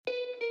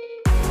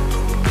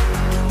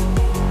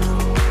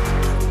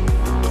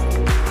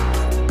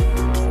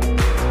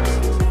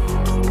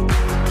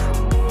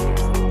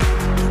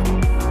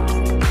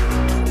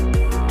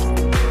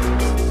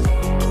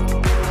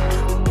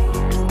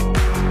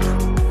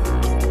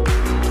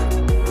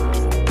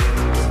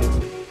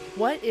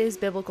What is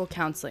biblical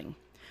counseling?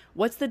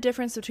 What's the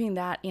difference between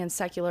that and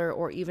secular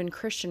or even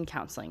Christian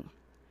counseling?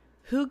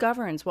 Who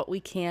governs what we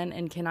can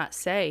and cannot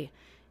say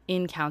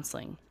in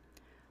counseling?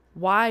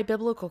 Why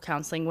biblical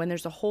counseling when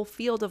there's a whole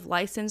field of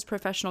licensed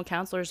professional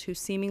counselors who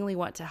seemingly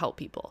want to help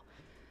people?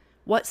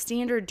 What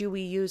standard do we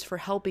use for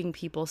helping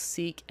people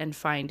seek and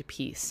find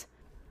peace?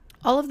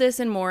 All of this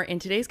and more in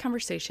today's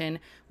conversation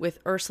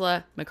with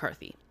Ursla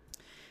McCarthy.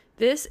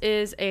 This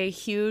is a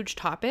huge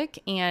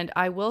topic, and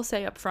I will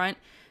say up front,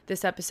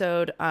 this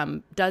episode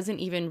doesn't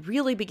even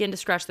really begin to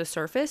scratch the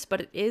surface,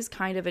 but it is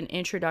kind of an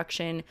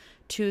introduction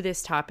to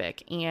this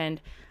topic.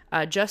 And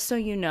just so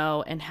you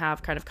know and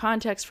have kind of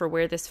context for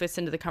where this fits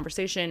into the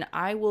conversation,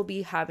 I will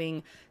be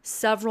having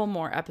several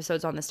more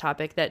episodes on this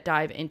topic that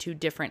dive into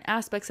different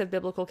aspects of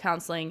biblical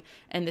counseling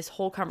and this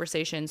whole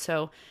conversation.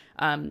 So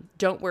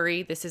don't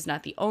worry, this is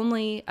not the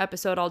only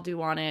episode I'll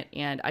do on it,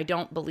 and I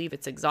don't believe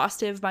it's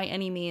exhaustive by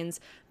any means,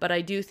 but I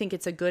do think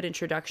it's a good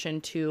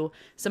introduction to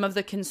some of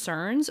the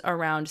concerns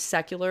around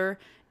secular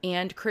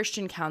and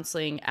Christian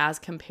counseling as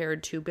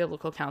compared to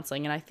biblical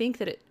counseling. And I think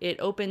that it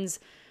opens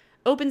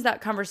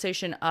that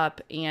conversation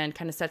up and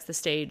kind of sets the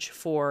stage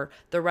for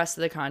the rest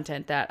of the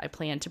content that I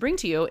plan to bring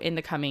to you in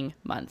the coming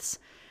months.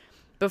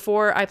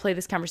 Before I play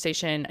this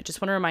conversation, I just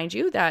want to remind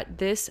you that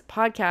this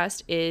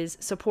podcast is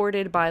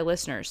supported by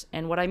listeners.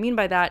 And what I mean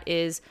by that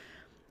is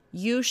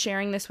you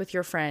sharing this with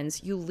your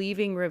friends, you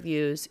leaving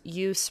reviews,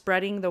 you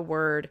spreading the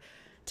word,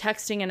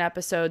 texting an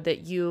episode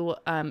that you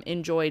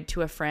enjoyed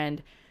to a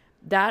friend.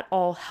 That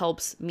all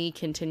helps me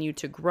continue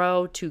to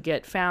grow, to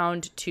get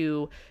found,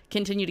 to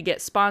continue to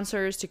get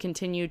sponsors, to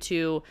continue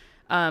to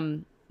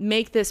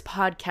make this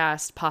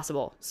podcast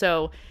possible.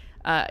 So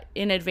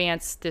in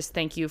advance, just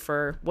thank you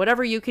for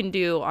whatever you can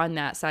do on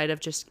that side of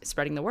just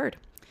spreading the word.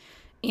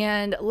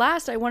 And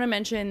last, I want to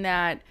mention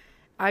that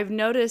I've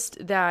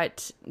noticed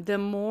that the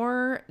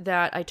more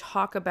that I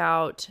talk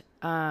about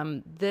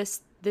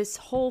this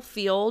whole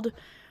field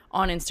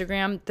on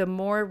Instagram, the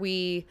more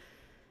we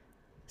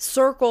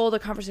circle the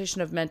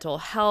conversation of mental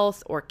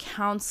health or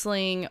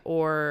counseling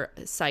or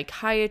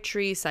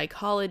psychiatry,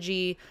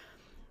 psychology,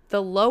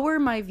 the lower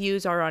my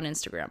views are on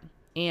Instagram.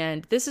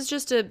 And this is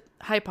just a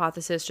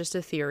hypothesis, just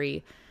a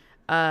theory.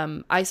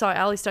 I saw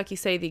Ali Stuckey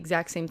say the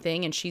exact same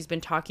thing, and she's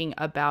been talking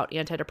about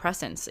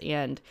antidepressants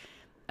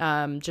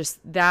and just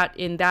that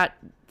in that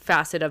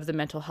facet of the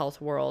mental health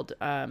world,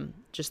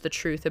 just the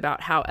truth about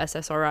how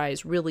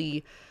SSRIs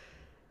really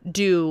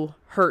do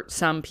hurt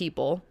some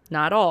people,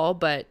 not all,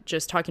 but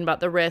just talking about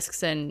the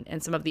risks and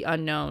some of the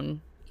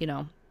unknown,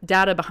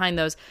 data behind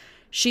those.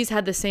 She's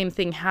had the same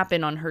thing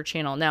happen on her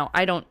channel. Now,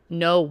 I don't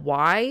know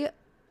why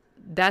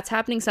that's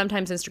happening.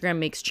 Sometimes Instagram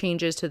makes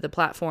changes to the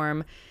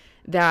platform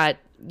that,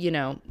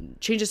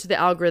 changes to the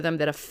algorithm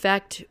that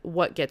affect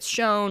what gets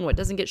shown, what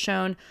doesn't get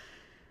shown.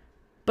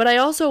 But I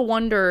also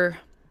wonder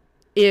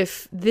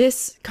if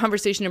this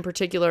conversation in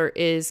particular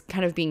is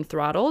kind of being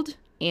throttled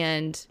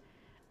and,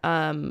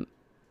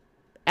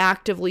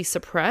 actively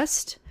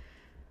suppressed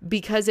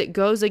because it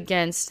goes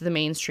against the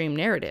mainstream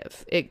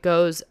narrative. It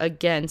goes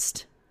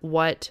against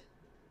what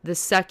the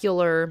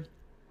secular,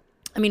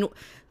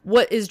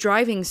 what is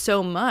driving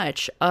so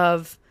much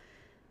of,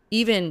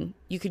 even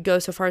you could go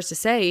so far as to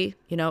say,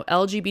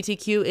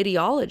 LGBTQ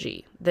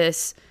ideology,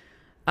 this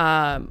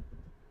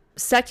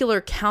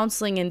secular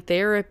counseling and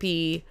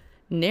therapy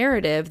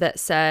narrative that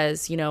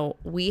says,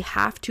 we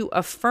have to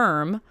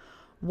affirm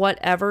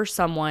whatever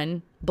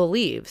someone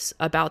believes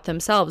about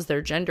themselves,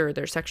 their gender,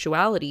 their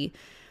sexuality.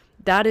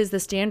 That is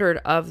the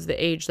standard of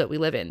the age that we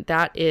live in.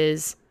 That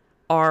is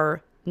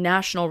our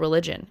national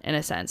religion, in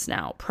a sense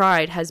now.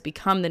 Pride has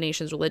become the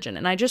nation's religion.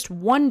 And I just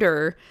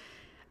wonder,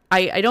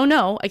 I don't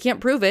know, I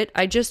can't prove it.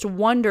 I just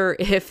wonder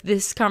if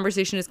this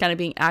conversation is kind of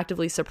being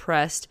actively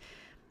suppressed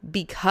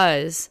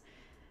because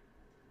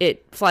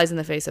it flies in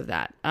the face of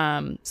that.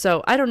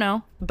 So I don't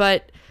know.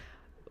 But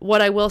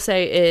what I will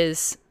say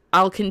is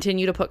I'll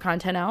continue to put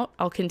content out.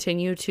 I'll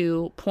continue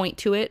to point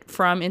to it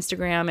from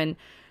Instagram and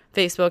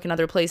Facebook and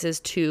other places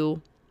to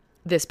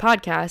this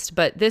podcast.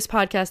 But this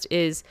podcast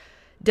is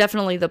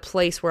definitely the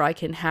place where I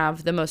can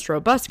have the most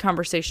robust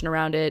conversation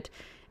around it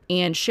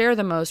and share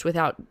the most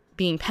without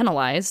being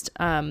penalized,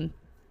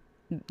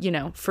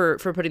 for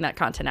putting that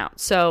content out.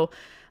 So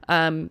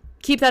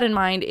keep that in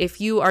mind. If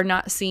you are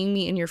not seeing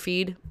me in your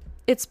feed,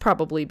 it's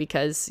probably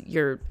because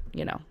you're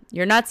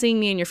not seeing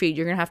me in your feed.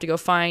 You're going to have to go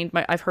find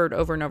I've heard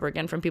over and over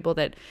again from people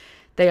that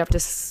they have to,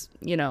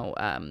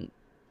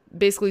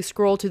 basically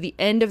scroll to the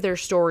end of their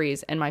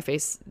stories, and my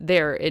face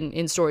there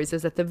in stories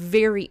is at the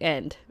very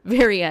end,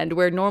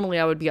 where normally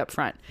I would be up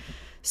front.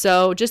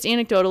 So just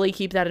anecdotally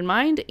keep that in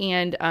mind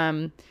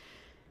and,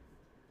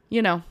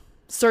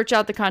 search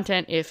out the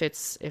content if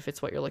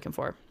it's what you're looking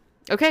for.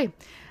 Okay.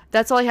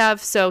 That's all I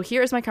have. So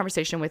here is my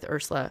conversation with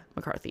Ursla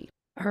McCarthy.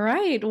 All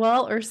right.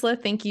 Well,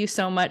 Ursla, thank you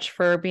so much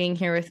for being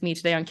here with me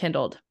today on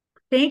Kindled.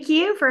 Thank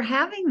you for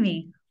having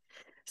me.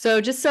 So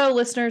just so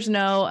listeners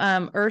know,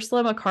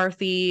 Ursla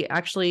McCarthy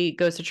actually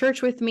goes to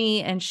church with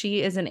me, and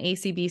she is an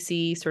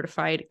ACBC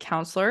certified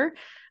counselor.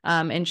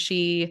 And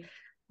she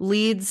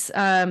leads,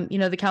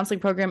 the counseling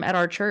program at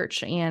our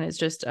church, and it's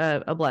just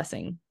a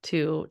blessing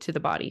to the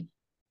body.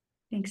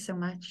 Thanks so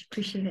much.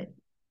 Appreciate it.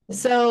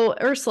 So,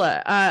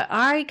 Ursla,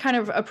 I kind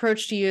of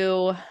approached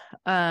you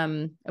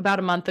about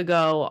a month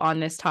ago on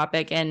this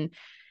topic and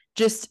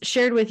just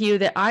shared with you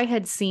that I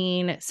had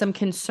seen some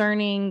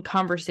concerning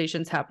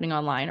conversations happening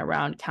online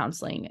around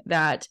counseling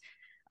that,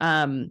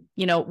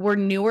 were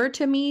newer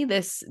to me.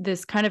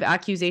 This kind of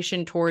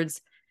accusation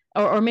towards,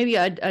 or maybe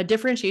a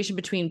differentiation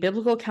between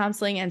biblical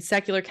counseling and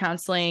secular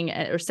counseling,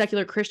 or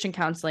secular Christian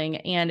counseling,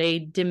 and a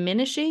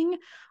diminishing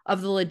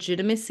of the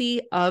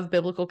legitimacy of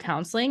biblical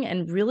counseling,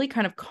 and really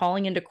kind of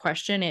calling into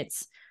question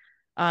its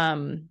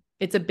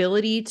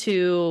ability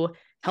to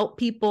help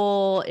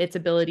people, its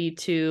ability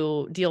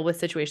to deal with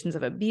situations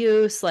of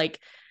abuse. Like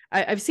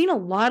I've seen a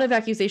lot of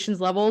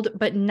accusations leveled,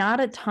 but not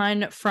a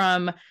ton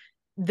from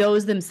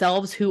those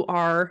themselves who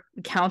are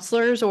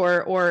counselors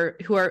or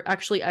who are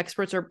actually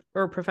experts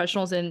or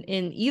professionals in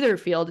either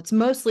field. It's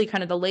mostly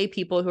kind of the lay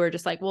people who are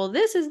just like, well,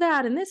 this is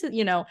that, and this is,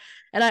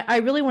 and I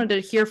really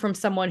wanted to hear from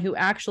someone who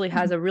actually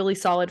has a really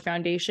solid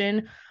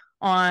foundation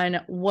on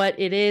what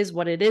it is,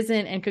 what it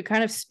isn't, and could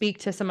kind of speak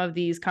to some of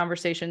these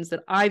conversations that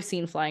I've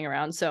seen flying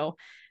around. So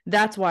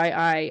that's why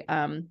I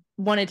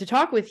wanted to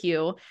talk with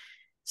you.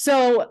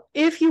 So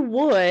if you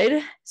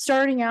would,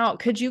 starting out,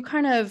 could you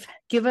kind of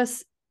give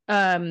us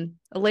a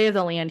lay of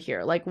the land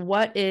here? Like,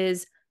 what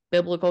is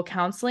biblical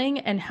counseling,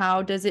 and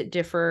how does it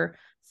differ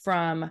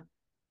from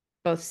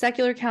both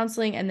secular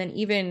counseling and then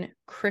even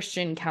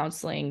Christian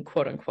counseling,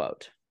 quote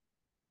unquote?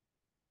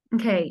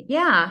 Okay.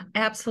 Yeah,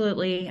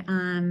 absolutely.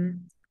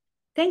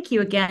 Thank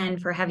you again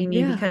for having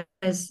me,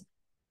 because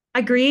I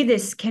agree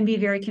this can be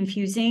very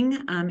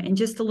confusing. And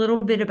just a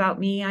little bit about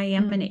me, I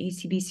am an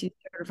ACBC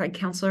certified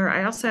counselor.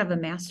 I also have a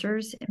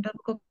master's in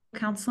biblical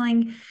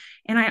counseling,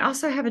 and I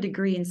also have a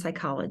degree in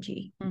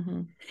psychology.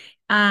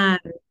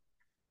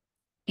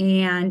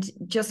 And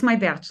just my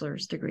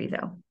bachelor's degree,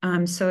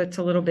 though. So it's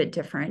a little bit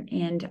different.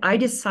 And I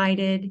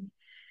decided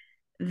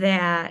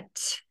that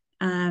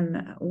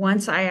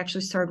once I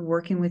actually started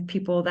working with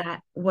people,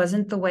 that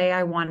wasn't the way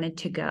I wanted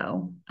to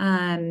go,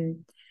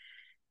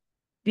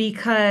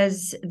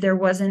 because there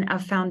wasn't a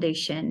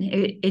foundation.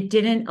 It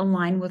didn't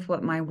align with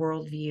what my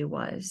worldview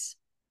was.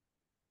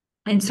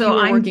 And so you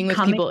were I'm working with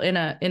people in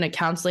a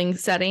counseling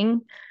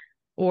setting,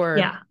 or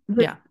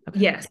okay.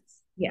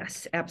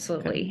 Yes,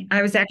 absolutely. Okay.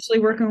 I was actually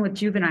working with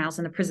juveniles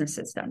in the prison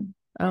system.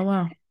 Oh,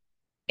 wow.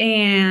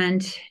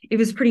 And it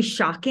was pretty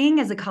shocking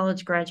as a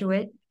college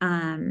graduate.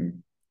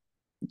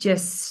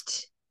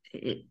 Just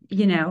the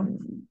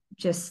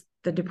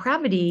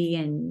depravity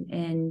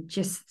and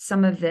just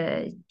some of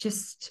the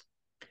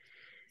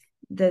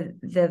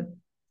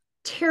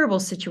terrible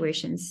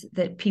situations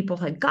that people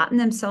had gotten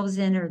themselves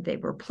in, or they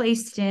were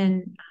placed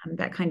in,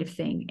 that kind of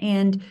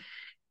thing.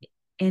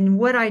 And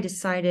what I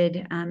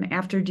decided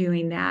after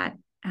doing that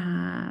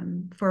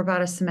for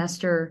about a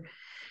semester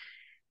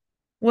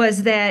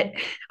was that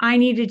I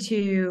needed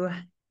to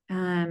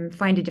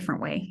find a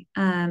different way.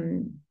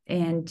 And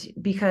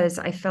because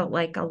I felt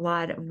like a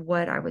lot of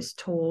what I was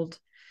told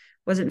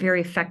wasn't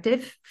very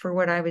effective for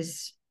what I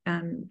was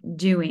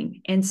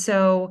doing. And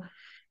so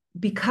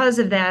because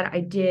of that,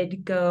 I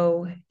did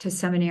go to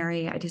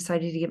seminary. I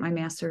decided to get my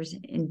master's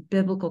in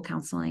biblical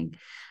counseling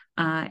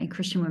and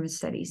Christian women's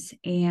studies,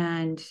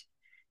 and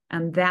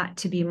that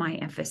to be my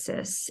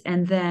emphasis.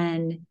 And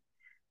then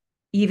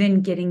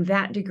even getting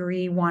that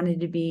degree,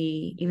 wanted to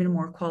be even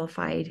more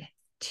qualified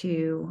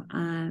to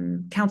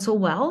counsel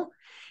well.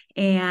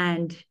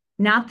 And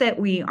not that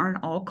we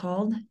aren't all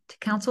called to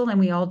counsel, and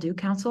we all do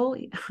counsel,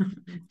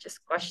 just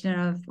a question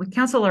of, we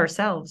counsel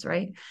ourselves,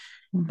 right?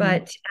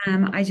 But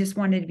I just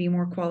wanted to be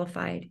more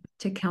qualified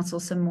to counsel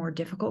some more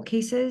difficult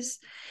cases,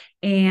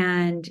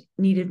 and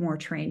needed more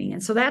training.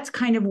 And so that's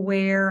kind of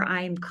where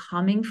I'm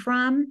coming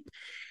from.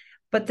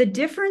 But the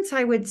difference,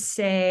 I would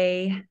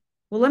say,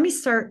 well, let me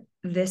start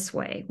this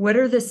way. What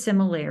are the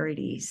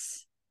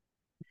similarities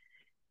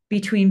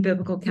between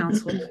biblical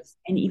counselors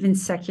and even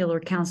secular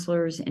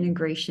counselors,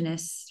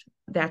 integrationists?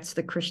 That's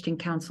the Christian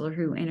counselor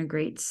who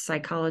integrates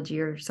psychology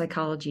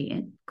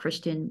and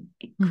Christianity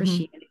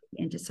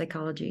into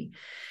psychology.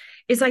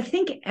 Is I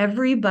think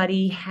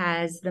everybody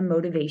has the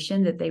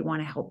motivation that they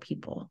want to help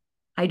people.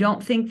 I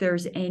don't think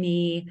there's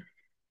any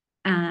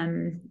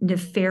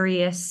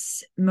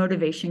nefarious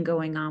motivation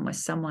going on with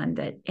someone,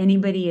 that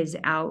anybody is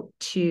out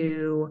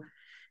to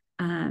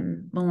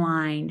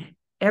malign.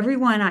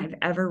 Everyone I've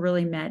ever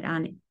really met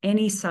on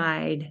any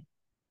side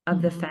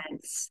of the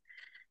fence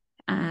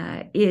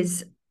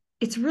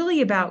it's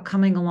really about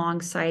coming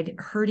alongside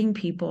hurting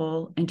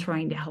people and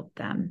trying to help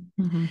them.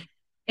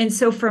 And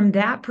so from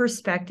that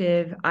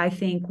perspective, I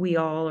think we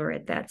all are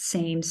at that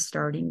same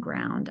starting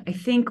ground. I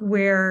think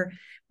where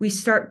we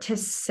start to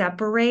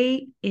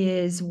separate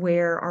is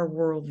where our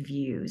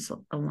worldviews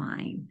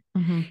align.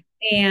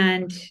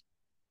 And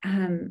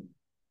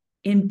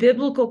in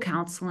biblical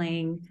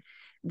counseling,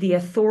 the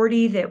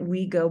authority that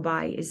we go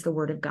by is the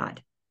Word of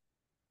God.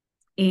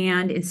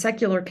 And in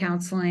secular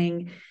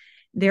counseling,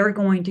 they're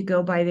going to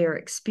go by their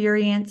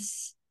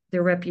experience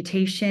their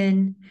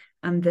reputation,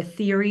 the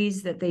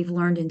theories that they've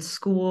learned in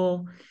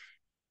school.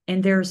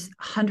 And there's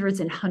hundreds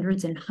and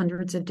hundreds and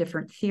hundreds of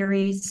different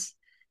theories.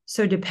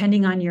 So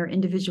depending on your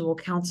individual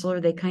counselor,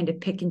 they kind of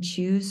pick and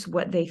choose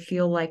what they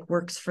feel like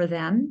works for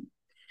them.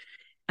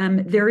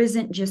 There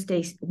isn't just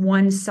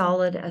one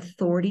solid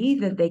authority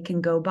that they can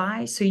go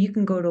by. So you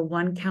can go to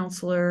one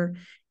counselor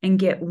and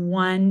get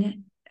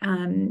one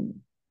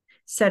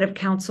set of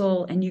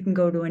counsel, and you can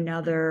go to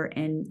another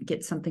and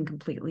get something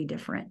completely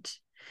different.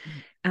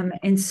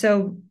 And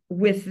so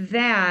with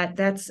that,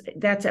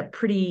 that's a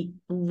pretty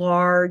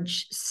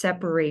large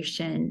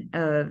separation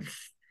of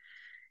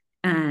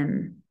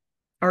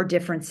our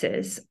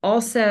differences.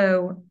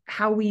 Also,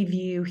 how we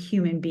view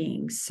human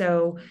beings.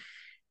 So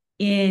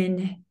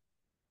in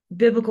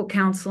biblical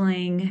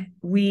counseling,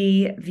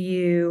 we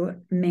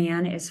view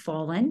man as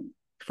fallen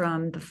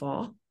from the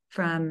fall,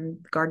 from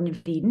the Garden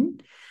of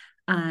Eden,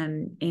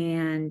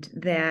 and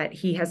that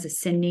he has a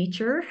sin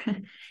nature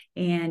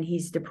and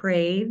he's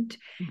depraved.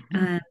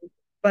 Mm-hmm.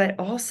 But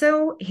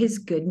also his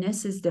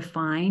goodness is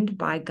defined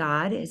by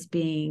God as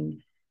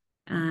being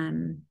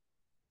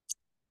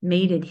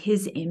made in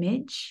his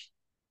image,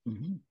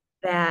 mm-hmm.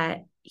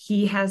 that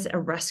he has a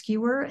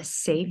rescuer, a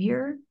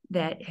savior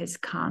that has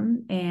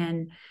come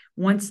and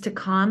wants to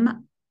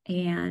come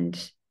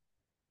and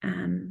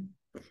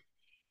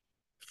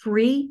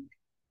free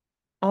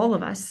all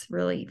of us,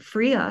 really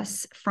free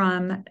us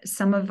from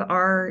some of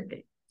our,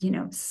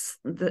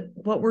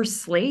 what we're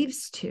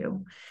slaves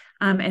to.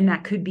 And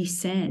that could be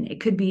sin.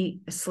 It could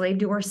be a slave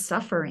to our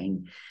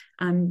suffering.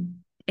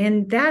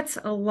 And that's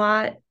a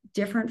lot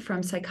different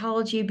from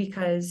psychology,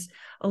 because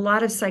a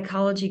lot of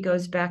psychology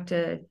goes back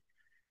to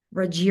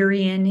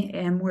Rogerian,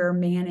 and where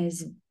man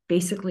is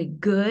basically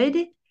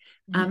good.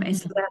 And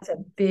so that's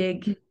a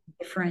big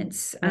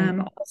difference.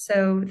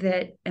 Also,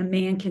 that a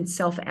man can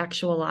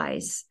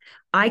self-actualize.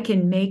 I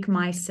can make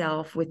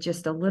myself, with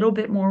just a little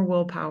bit more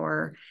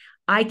willpower,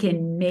 I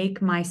can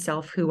make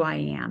myself who I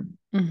am.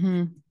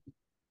 Mm-hmm.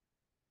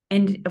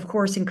 And of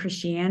course, in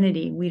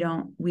Christianity, we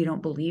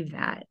don't believe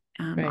that.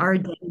 Right. Our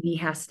identity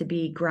has to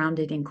be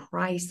grounded in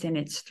Christ, and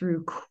it's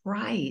through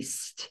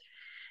Christ.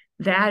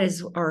 That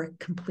is our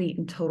complete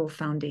and total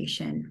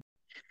foundation.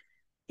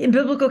 In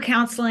biblical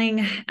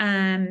counseling,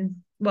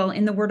 in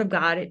the Word of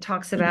God, it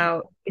talks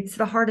about it's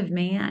the heart of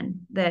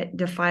man that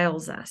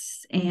defiles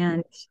us.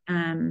 And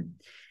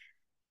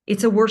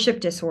it's a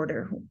worship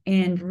disorder,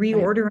 and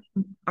reordering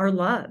our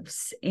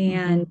loves,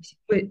 and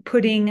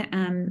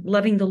putting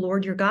loving the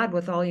Lord your God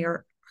with all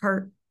your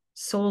heart,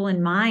 soul,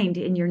 and mind,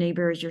 in your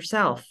neighbor as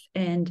yourself.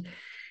 And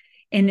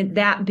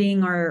that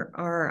being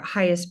our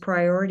highest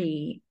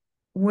priority.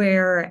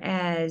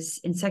 Whereas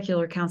in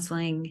secular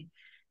counseling,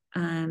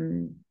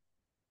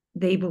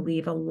 they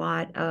believe a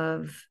lot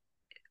of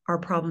our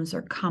problems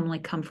commonly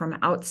come from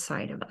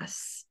outside of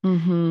us.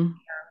 Mm-hmm.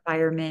 Our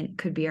environment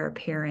could be our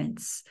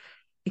parents.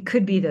 It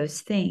could be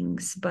those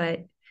things.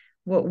 But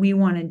what we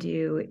want to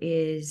do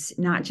is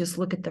not just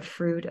look at the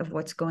fruit of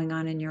what's going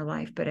on in your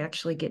life, but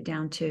actually get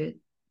down to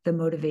the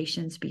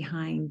motivations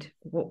behind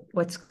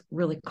what's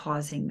really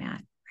causing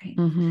that. Right.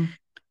 Mm-hmm.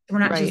 We're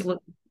not just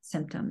looking at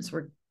symptoms.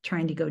 We're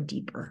trying to go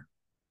deeper.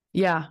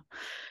 Yeah.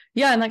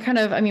 Yeah. And that kind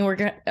of, we're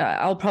going to,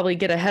 I'll probably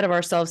get ahead of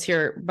ourselves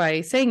here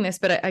by saying this,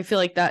 but I feel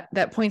like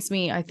that points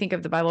me, I think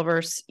of the Bible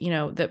verse,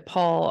 that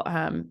Paul,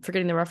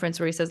 forgetting the reference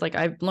where he says, like,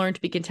 I've learned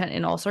to be content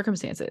in all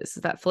circumstances.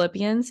 Is that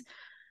Philippians?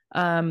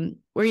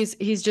 Where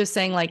he's just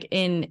saying, like,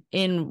 in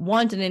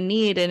want and in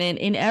need and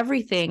in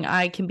everything,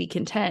 I can be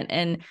content.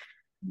 And,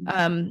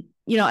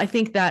 I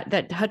think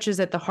that touches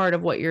at the heart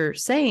of what you're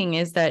saying,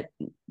 is that,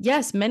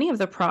 yes, many of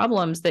the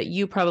problems that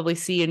you probably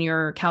see in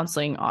your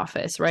counseling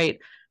office, right,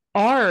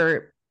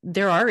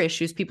 there are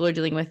issues people are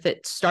dealing with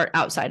that start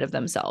outside of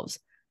themselves.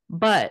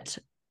 But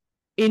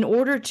in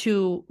order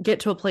to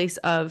get to a place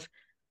of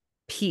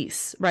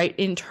peace, right,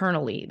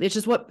 internally, it's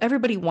just what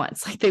everybody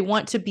wants. Like, they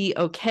want to be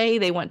okay.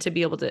 They want to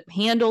be able to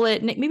handle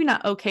it. Maybe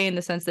not okay in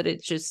the sense that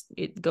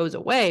it goes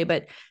away,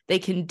 but they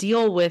can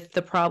deal with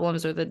the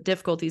problems or the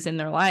difficulties in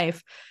their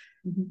life.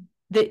 Mm-hmm.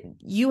 That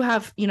you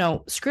have,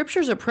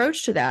 Scripture's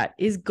approach to that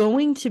is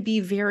going to be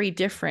very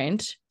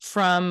different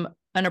from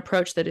an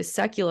approach that is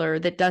secular,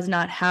 that does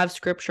not have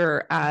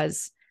Scripture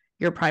as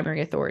your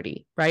primary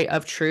authority, right,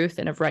 of truth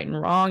and of right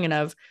and wrong, and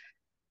of,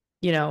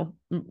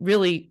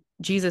 really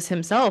Jesus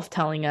himself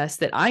telling us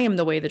that I am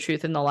the way, the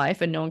truth, and the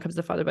life, and no one comes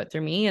to the Father but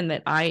through me. And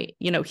that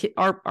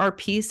our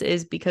peace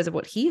is because of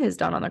what he has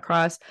done on the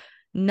cross,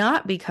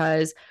 not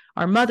because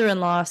our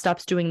mother-in-law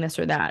stops doing this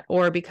or that,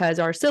 or because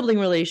our sibling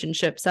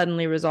relationship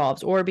suddenly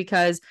resolves, or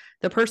because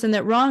the person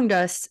that wronged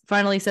us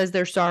finally says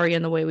they're sorry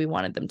in the way we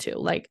wanted them to.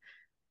 Like,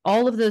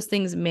 all of those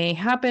things may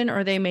happen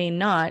or they may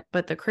not,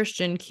 but the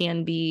Christian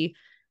can be,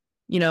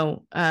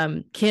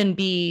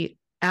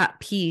 at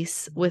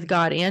peace with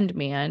God and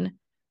man,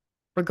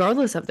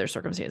 regardless of their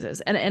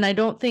circumstances. And I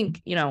don't think,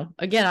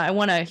 again, I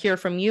want to hear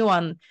from you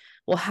on,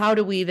 well, how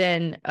do we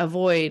then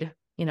avoid,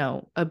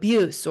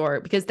 abuse?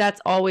 Or, because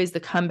that's always the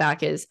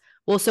comeback is,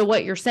 Well, so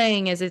what you're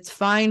saying is it's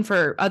fine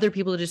for other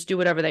people to just do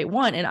whatever they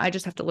want, and I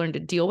just have to learn to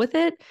deal with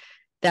it.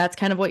 That's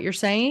kind of what you're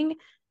saying.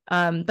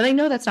 But I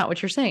know that's not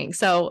what you're saying.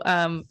 So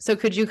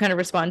could you kind of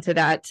respond to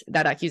that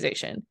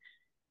accusation?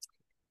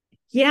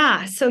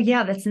 Yeah. So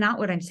yeah, that's not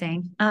what I'm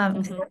saying.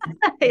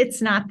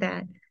 It's not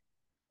that.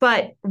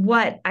 But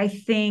what I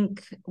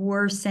think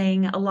we're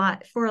saying a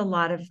lot for a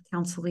lot of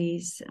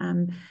counselees,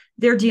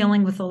 they're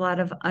dealing with a lot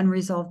of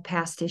unresolved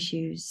past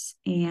issues.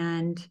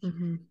 And,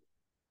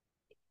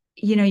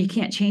 you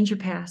can't change your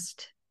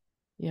past.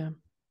 Yeah.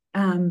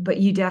 But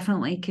you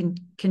definitely can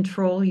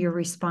control your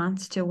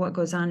response to what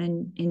goes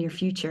on in your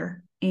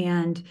future.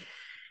 And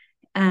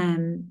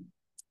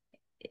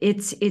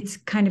it's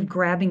kind of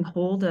grabbing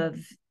hold of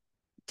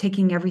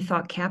taking every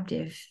thought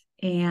captive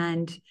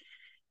and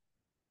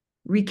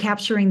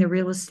recapturing the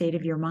real estate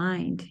of your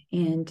mind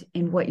and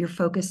what you're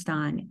focused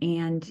on.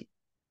 And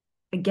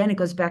again, it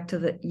goes back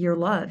to your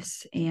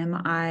loves. Am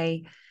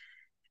I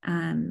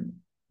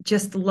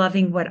just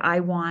loving what I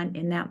want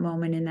in that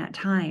moment, in that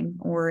time,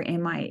 or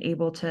am I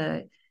able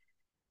to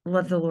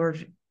love the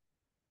Lord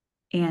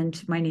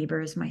and my neighbor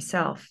as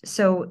myself?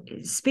 So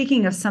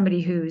speaking of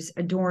somebody who's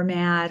a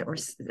doormat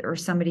or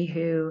somebody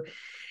who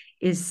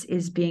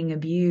is being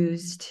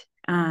abused,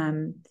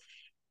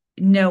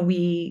 no,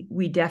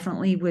 we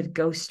definitely would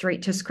go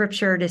straight to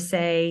scripture to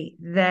say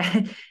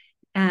that,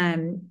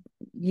 that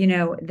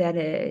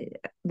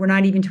we're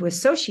not even to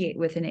associate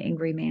with an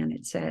angry man,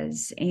 it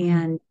says.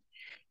 And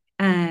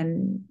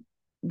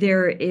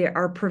there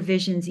are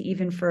provisions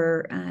even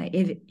for,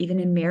 even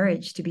in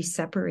marriage, to be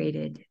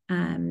separated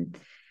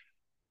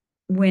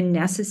when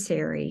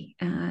necessary.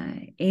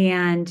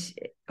 And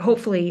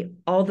hopefully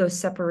all those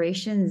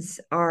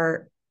separations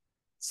are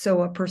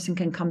so a person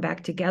can come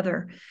back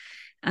together.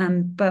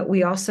 But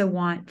we also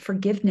want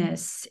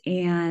forgiveness,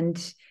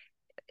 and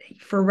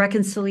for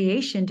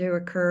reconciliation to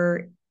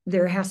occur,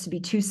 there has to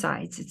be two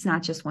sides. It's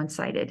not just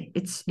one-sided.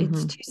 It's two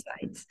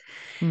sides.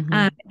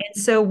 And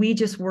so we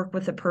just work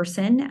with a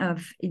person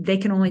they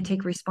can only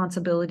take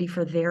responsibility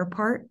for their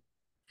part.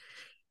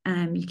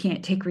 You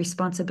can't take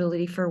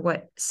responsibility for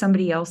what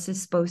somebody else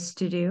is supposed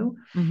to do.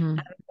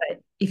 But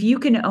if you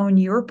can own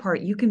your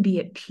part, you can be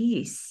at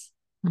peace.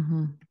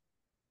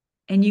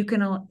 And you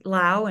can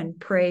allow and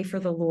pray for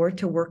the Lord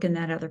to work in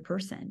that other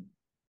person.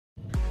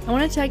 I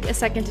want to take a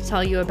second to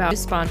tell you about a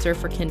sponsor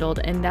for Kindled,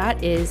 and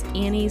that is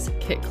Annie's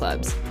Kit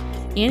Clubs.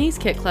 Annie's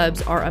Kit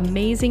Clubs are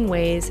amazing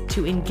ways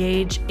to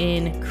engage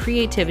in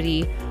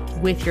creativity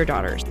with your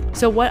daughters.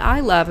 So what I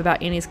love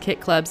about Annie's Kit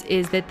Clubs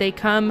is that they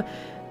come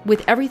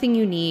with everything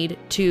you need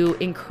to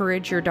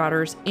encourage your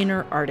daughter's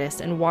inner artist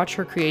and watch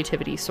her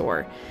creativity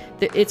soar.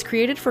 It's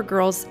created for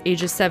girls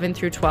ages 7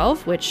 through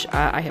 12, which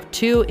I have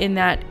 2 in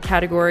that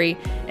category.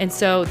 And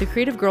so the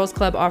Creative Girls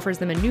Club offers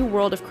them a new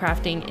world of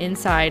crafting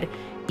inside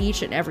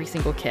each and every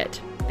single kit.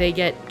 They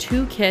get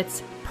 2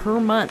 kits per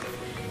month.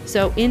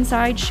 So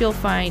inside, she'll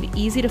find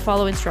easy to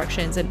follow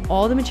instructions and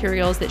all the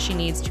materials that she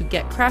needs to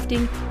get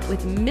crafting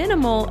with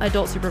minimal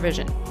adult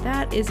supervision.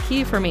 That is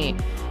key for me.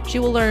 She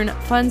will learn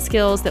fun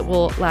skills that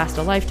will last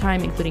a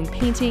lifetime, including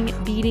painting,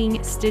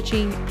 beading,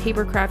 stitching,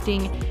 paper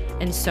crafting,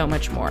 and so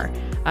much more.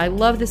 I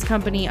love this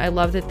company. I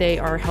love that they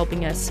are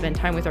helping us spend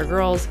time with our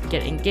girls,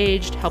 get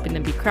engaged, helping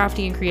them be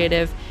crafty and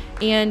creative,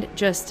 and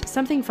just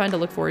something fun to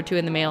look forward to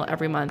in the mail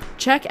every month.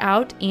 Check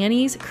out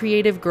Annie's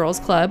Creative Girls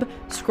Club.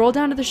 Scroll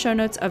down to the show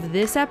notes of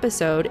this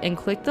episode and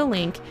click the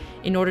link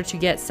in order to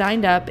get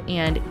signed up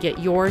and get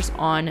yours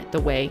on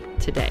the way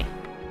today.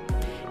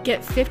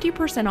 Get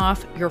 50%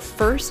 off your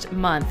first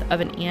month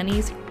of an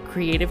Annie's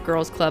Creative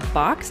Girls Club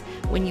box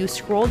when you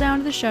scroll down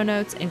to the show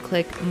notes and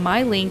click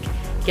my link,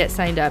 get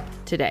signed up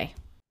today.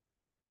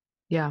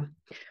 Yeah.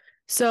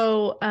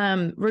 So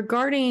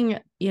regarding,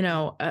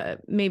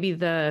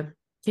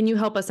 can you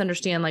help us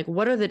understand, like,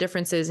 what are the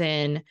differences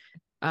in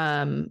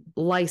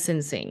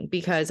licensing?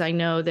 Because I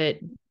know that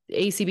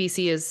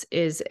ACBC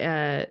is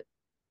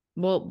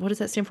well, what does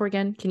that stand for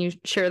again? Can you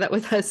share that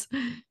with us?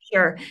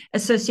 Sure.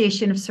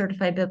 Association of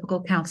Certified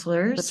Biblical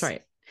Counselors. That's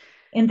right.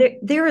 And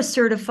they're a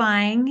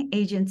certifying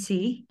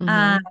agency.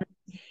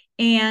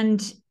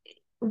 And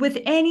with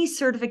any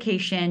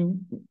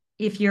certification,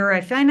 if you're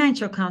a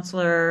financial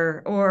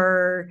counselor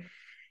or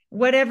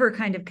whatever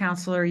kind of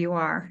counselor you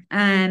are,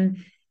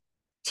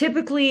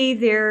 typically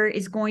there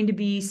is going to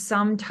be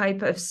some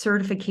type of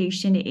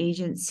certification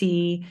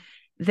agency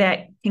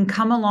that can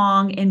come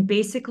along. And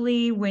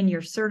basically, when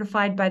you're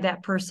certified by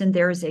that person,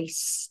 there is a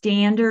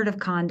standard of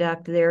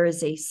conduct, there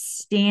is a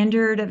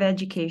standard of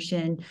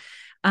education,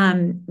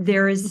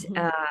 there is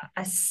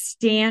a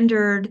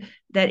standard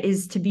that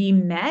is to be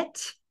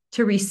met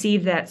to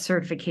receive that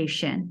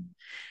certification.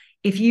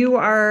 If you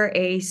are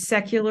a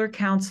secular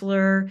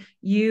counselor,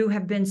 you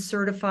have been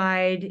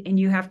certified and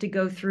you have to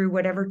go through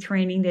whatever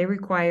training they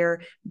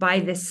require by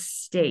the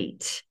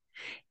state.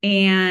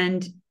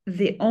 And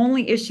the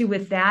only issue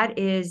with that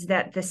is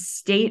that the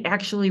state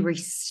actually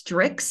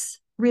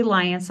restricts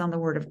reliance on the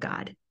Word of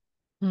God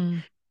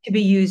to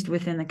be used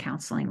within the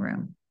counseling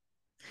room.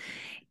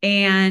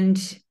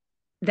 And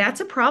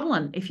that's a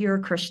problem if you're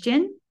a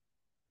Christian.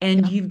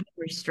 and Yeah. you've been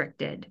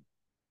restricted.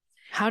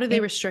 How do they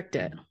And, restrict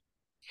it?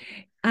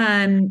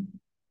 um,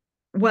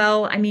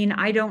 well, I mean,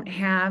 I don't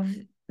have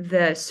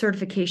the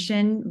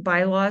certification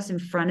bylaws in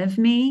front of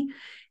me.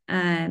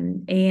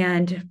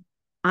 And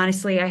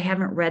honestly, I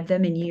haven't read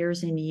them in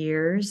years and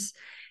years.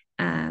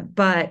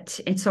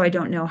 And so I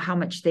don't know how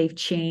much they've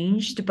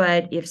changed.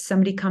 But if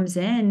somebody comes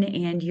in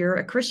and you're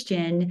a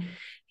Christian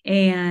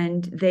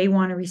and they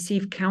want to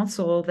receive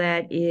counsel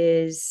that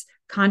is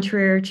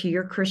contrary to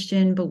your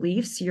Christian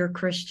beliefs, your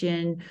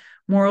Christian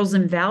morals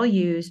and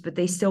values, but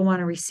they still want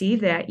to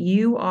receive that,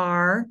 you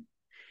are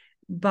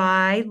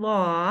by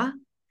law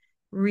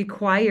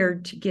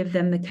required to give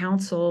them the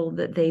counsel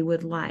that they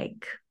would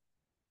like.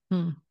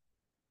 Hmm.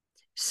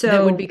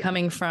 That would So, be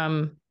coming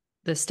from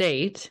the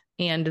state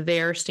and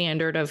their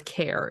standard of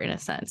care, in a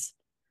sense.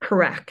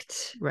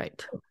 correct.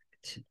 Right.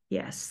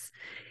 Yes.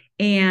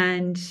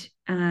 And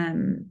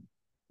um,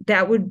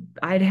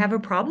 I'd have a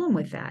problem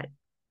with that.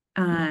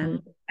 Mm-hmm.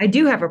 I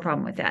do have a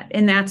problem with that.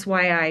 And that's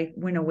why I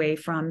went away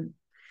from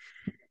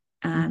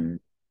um,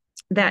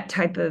 that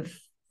type of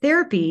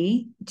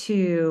therapy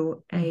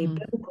to a Mm-hmm.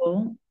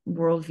 biblical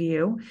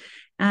worldview.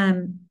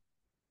 Um,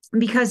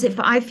 because if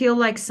I feel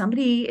like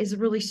somebody is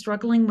really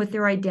struggling with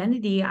their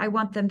identity, I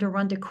want them to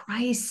run to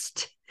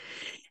Christ.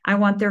 I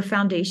want their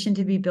foundation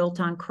to be built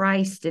on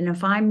Christ. And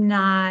if I'm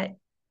not,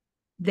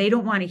 they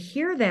don't want to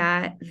hear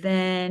that,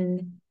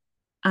 then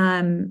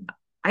um,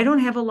 I don't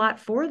have a lot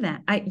for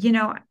them. I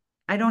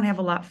don't have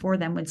a lot for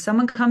them. When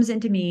someone comes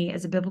into me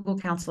as a biblical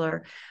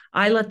counselor,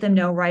 I let them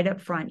know right up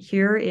front,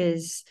 here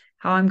is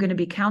how I'm going to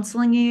be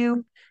counseling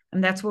you.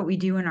 And that's what we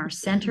do in our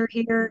center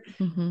here.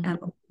 Mm-hmm.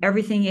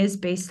 Everything is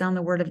based on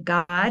the word of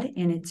God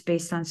and it's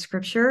based on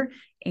scripture.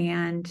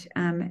 And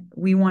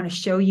we want to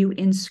show you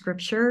in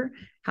scripture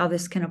how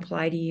this can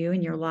apply to you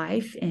in your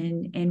life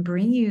and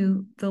bring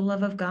you the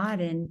love of God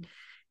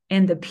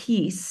and the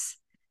peace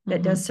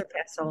that Mm-hmm. does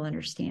surpass all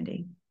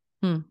understanding.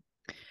 Hmm.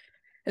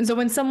 And so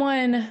when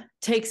someone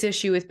takes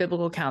issue with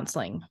biblical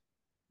counseling,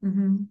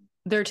 Mm-hmm.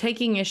 they're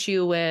taking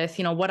issue with,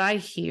 what I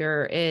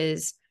hear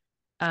is,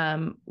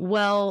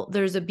 well,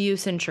 there's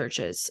abuse in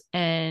churches,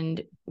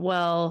 and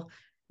well,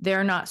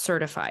 they're not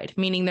certified,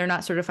 meaning they're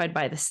not certified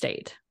by the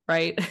state,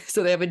 right?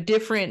 So they have a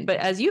different, but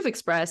as you've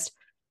expressed,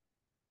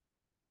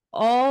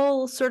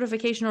 all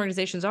certification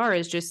organizations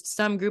is just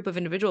some group of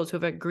individuals who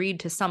have agreed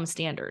to some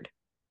standard.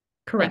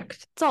 Like,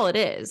 Correct. that's all it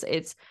is.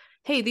 It's,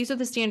 hey, these are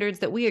the standards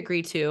that we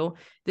agree to.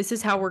 This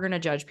is how we're going to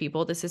judge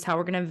people. This is how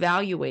we're going to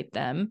evaluate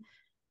them.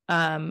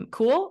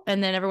 Cool.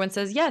 And then everyone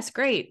says, yes,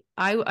 great.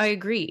 I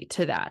agree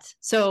to that.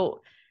 So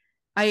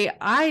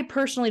I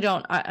personally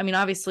don't, I mean,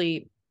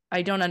 obviously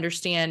I don't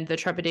understand the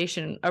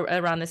trepidation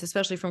around this,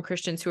 especially from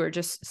Christians who are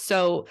just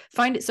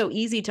find it so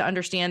easy to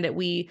understand that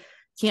we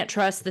can't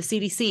trust the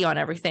CDC on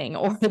everything,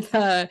 or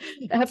the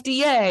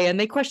FDA, and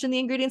they question the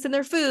ingredients in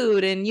their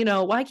food. And,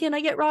 why can't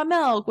I get raw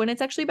milk when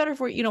it's actually better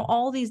for you?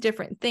 All these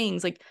different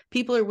things like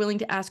people are willing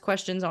to ask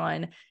questions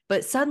on,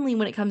 but suddenly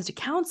when it comes to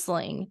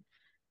counseling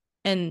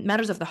and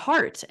matters of the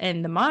heart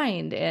and the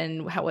mind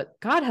and what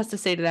God has to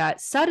say to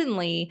that,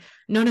 suddenly,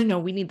 no,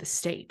 we need the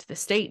state. The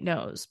state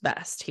knows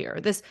best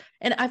here.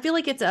 And I feel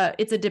like it's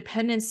a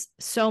dependence.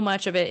 So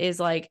much of it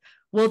is like,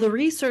 well, the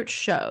research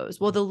shows,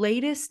 well, the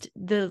latest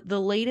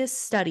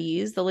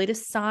studies, the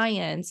latest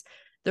science,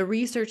 the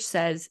research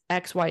says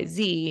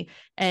XYZ.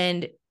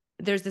 And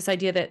there's this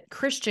idea that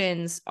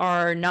Christians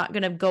are not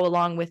going to go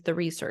along with the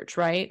research,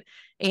 right?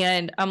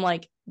 And I'm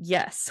like,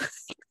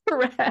 yes,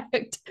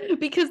 correct.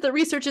 Because the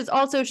research is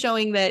also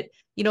showing that,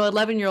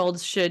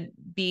 11-year-olds should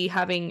be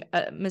having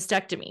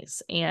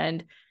mastectomies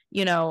and,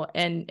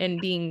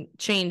 and being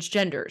changed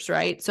genders,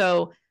 right?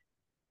 So,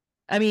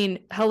 I mean,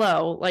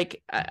 hello,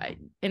 like,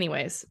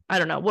 anyways, I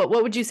don't know. What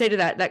would you say to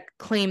that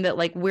claim that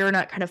like we're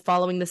not kind of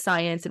following the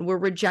science and we're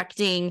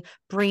rejecting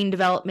brain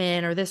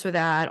development or this or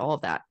that, all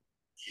of that?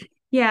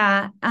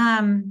 Yeah.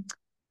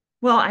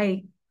 Well,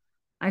 I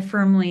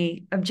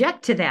firmly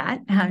object to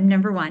that,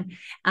 number one.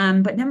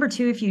 But number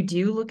two, if you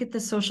do look at the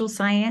social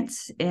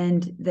science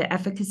and the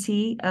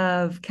efficacy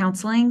of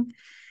counseling,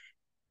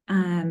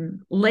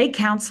 lay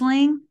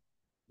counseling,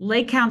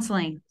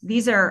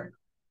 these are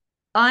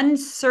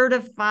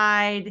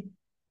uncertified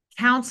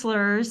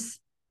counselors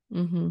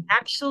Mm-hmm.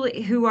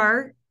 actually who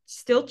are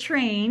still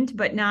trained,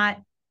 but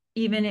not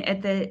even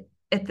at the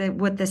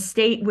what the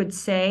state would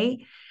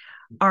say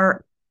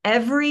are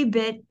every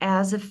bit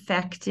as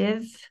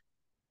effective.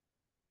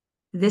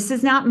 This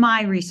is not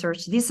my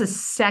research. This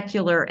is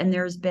secular, and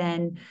there's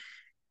been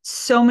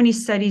so many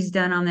studies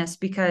done on this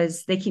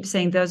because they keep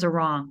saying those are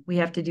wrong. We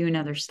have to do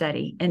another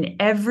study. And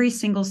every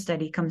single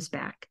study comes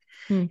back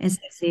and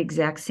says the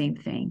exact same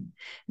thing,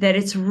 that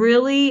it's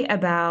really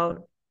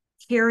about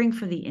caring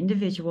for the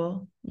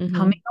individual, Mm-hmm.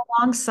 coming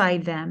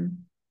alongside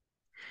them,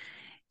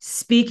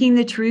 speaking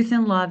the truth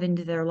and love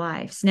into their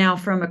lives. Now,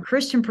 from a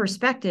Christian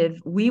perspective,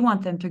 we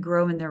want them to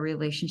grow in their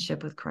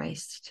relationship with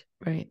Christ.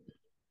 Right.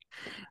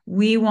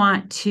 We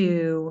want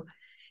to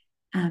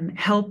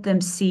help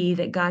them see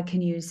that God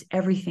can use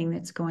everything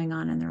that's going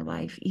on in their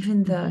life,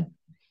 even the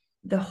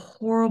the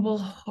horrible,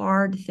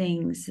 hard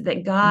things,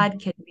 that God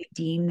can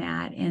redeem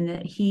that, and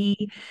that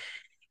he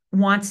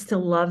wants to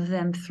love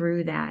them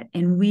through that.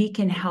 And we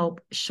can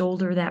help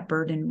shoulder that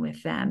burden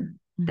with them.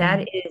 Mm-hmm.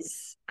 That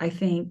is, I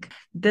think,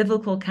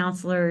 biblical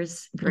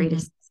counselors'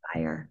 greatest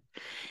desire.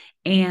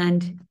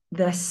 And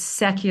the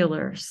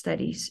secular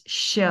studies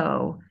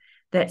show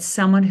that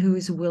someone who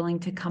is willing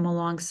to come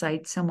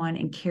alongside someone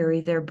and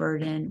carry their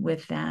burden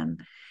with them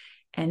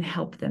and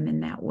help them in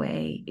that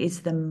way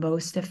is the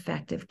most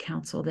effective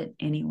counsel that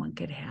anyone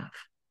could have.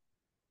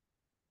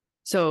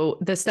 So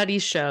the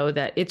studies show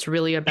that it's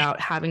really about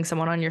having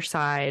someone on your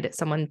side,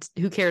 someone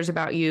who cares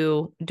about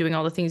you, doing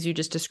all the things you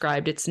just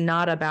described. It's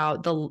not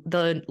about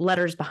the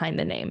letters behind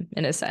the name,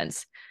 in a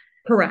sense.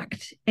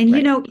 Correct. And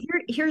right.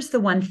 Here's the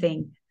one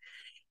thing.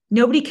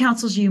 Nobody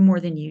counsels you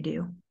more than you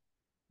do.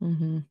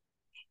 Mm-hmm.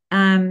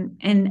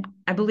 And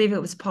I believe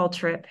it was Paul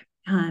Tripp.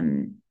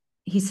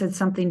 He said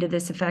something to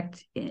this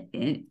effect.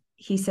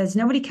 He says,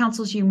 nobody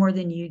counsels you more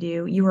than you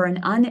do. You are an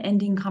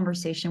unending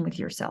conversation with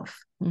yourself.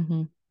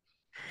 Mm-hmm.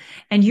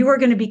 And you are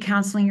going to be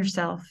counseling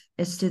yourself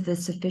as to the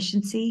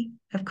sufficiency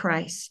of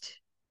Christ,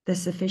 the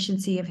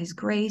sufficiency of his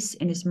grace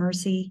and his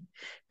mercy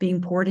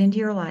being poured into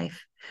your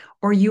life,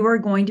 or you are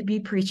going to be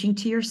preaching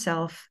to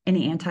yourself an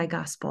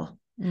anti-gospel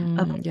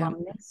of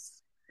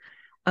aloneness,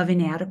 of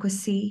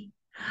inadequacy,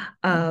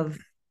 of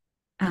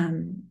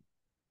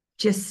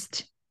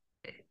just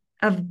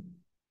of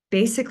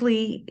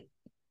basically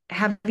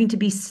having to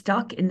be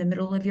stuck in the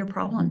middle of your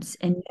problems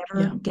and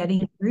never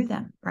getting through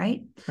them,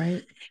 right?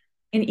 Right.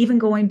 And even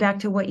going back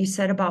to what you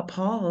said about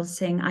Paul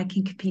saying, I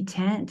can be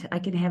content, I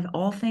can have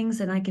all things,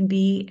 and I can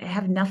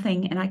have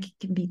nothing, and I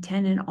can be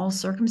content in all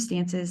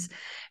circumstances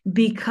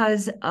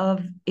because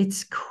of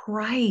it's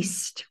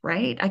Christ,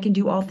 right? I can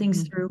do all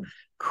things through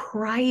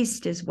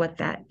Christ is what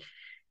that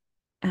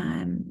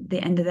the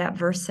end of that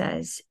verse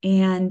says.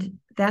 And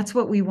that's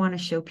what we want to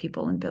show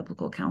people in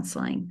biblical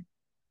counseling.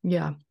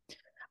 Yeah.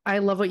 I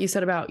love what you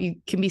said about you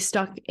can be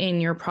stuck in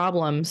your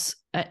problems.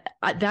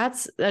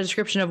 That's a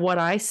description of what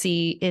I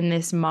see in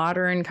this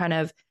modern kind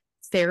of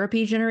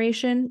therapy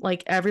generation.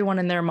 Like everyone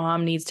and their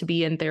mom needs to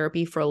be in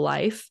therapy for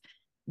life.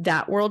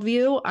 That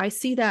worldview, I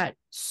see that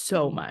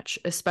so much,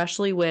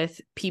 especially with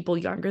people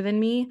younger than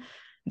me,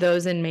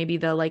 those in maybe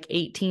the like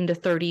 18 to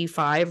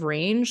 35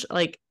 range.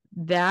 Like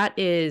that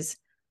is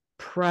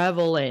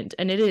prevalent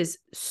and it is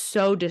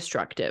so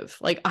destructive.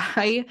 Like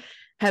I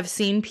have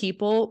seen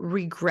people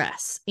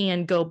regress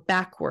and go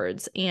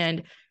backwards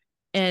and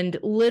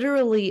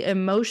literally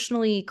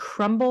emotionally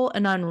crumble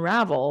and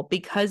unravel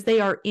because they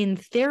are in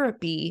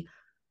therapy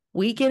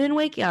week in and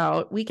week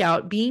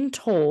out being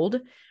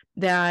told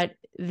that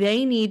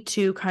they need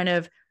to kind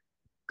of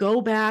go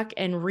back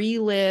and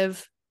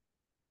relive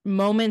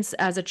moments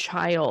as a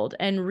child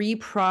and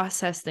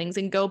reprocess things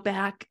and go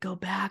back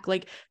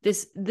like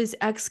this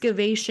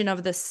excavation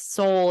of the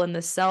soul and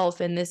the self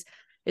and this.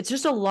 It's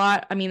just a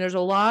lot. I mean, there's a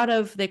lot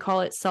of, they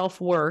call it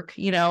self-work,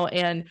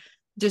 and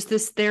just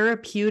this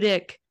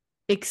therapeutic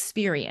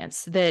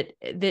experience that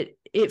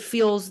it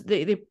feels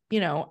that,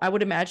 I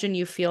would imagine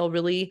you feel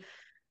really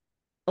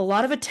a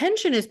lot of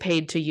attention is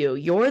paid to you.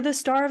 You're the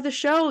star of the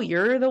show.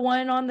 You're the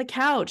one on the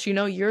couch.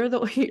 You're the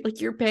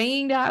like you're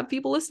paying to have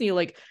people listen to you,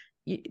 like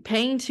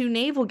paying to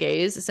navel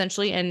gaze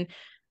essentially and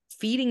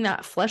feeding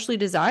that fleshly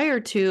desire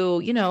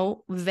to,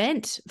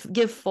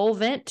 give full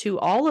vent to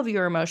all of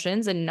your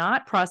emotions and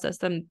not process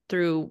them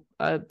through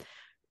a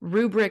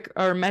rubric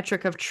or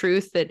metric of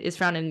truth that is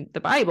found in the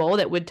Bible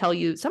that would tell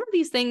you some of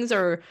these things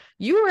are,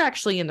 you are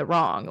actually in the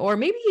wrong, or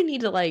maybe you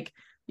need to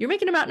you're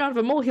making a mountain out of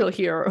a molehill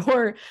here,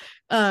 or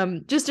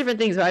just different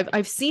things.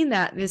 I've seen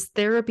that this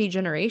therapy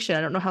generation,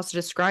 I don't know how to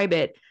describe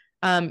it.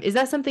 Is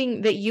that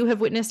something that you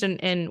have witnessed,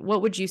 and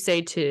what would you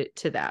say to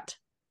that?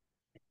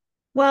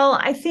 Well,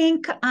 I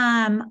think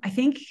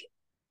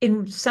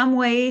in some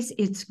ways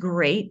it's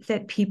great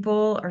that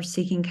people are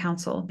seeking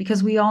counsel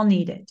because we all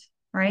need it,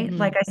 right? Mm-hmm.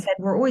 Like I said,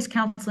 we're always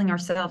counseling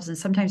ourselves, and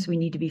sometimes we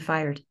need to be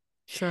fired.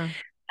 Sure.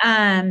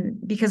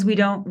 Because we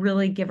don't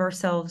really give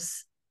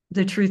ourselves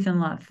the truth and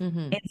love. Mm-hmm.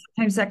 And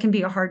sometimes that can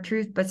be a hard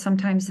truth, but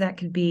sometimes that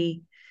could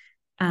be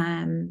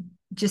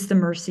just the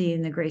mercy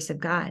and the grace of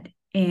God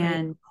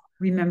and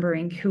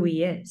remembering who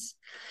he is.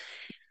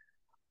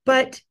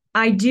 But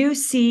I do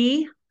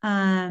see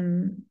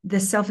the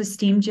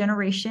self-esteem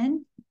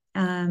generation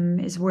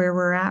is where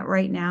we're at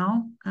right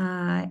now.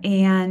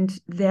 And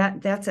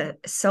that's a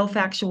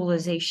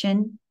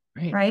self-actualization,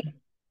 right?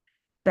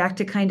 Back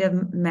to kind of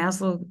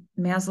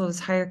Maslow's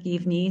hierarchy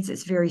of needs.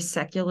 It's very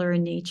secular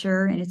in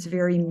nature and it's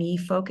very me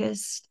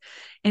focused.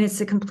 And it's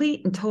the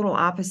complete and total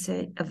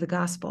opposite of the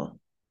gospel.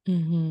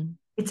 Mm-hmm.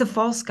 It's a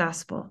false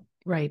gospel.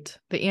 Right.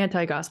 The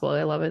anti-gospel.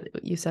 I love it.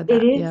 You said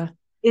that. It is. Yeah.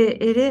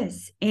 It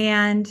is.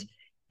 And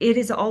it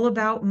is all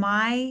about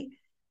my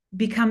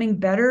becoming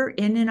better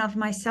in and of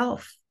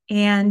myself.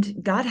 And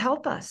God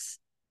help us,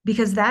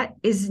 because that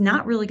is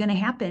not really going to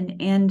happen.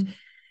 And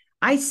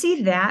I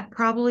see that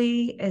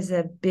probably as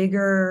a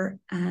bigger,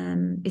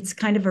 it's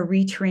kind of a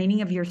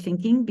retraining of your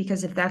thinking,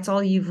 because if that's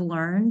all you've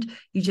learned,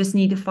 you just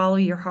need to follow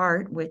your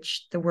heart,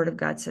 which the word of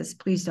God says,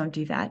 please don't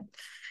do that.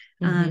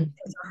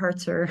 Because our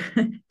hearts are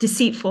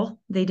deceitful.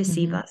 They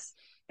deceive us,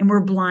 and we're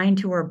blind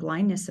to our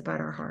blindness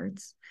about our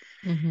hearts.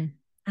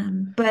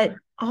 But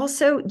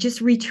also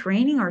just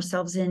retraining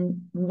ourselves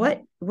in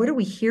what are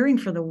we hearing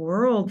for the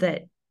world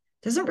that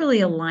doesn't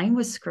really align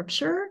with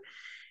scripture,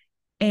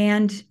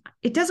 and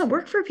it doesn't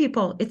work for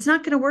people. It's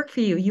not going to work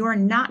for you. You are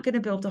not going to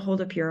be able to hold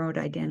up your own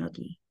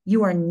identity.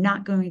 You are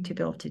not going to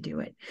be able to do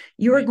it.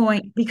 You are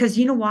going, because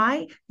you know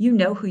why? You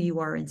know who you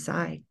are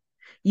inside.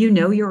 You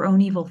know your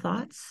own evil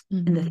thoughts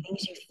and the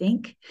things you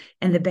think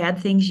and the bad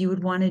things you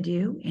would want to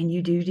do, and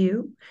you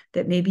do,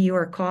 that maybe you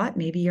are caught,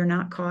 maybe you're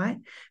not caught,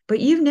 but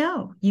you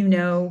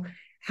know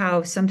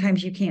how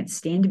sometimes you can't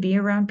stand to be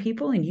around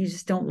people and you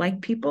just don't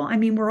like people. I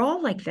mean, we're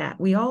all like that.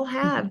 We all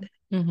have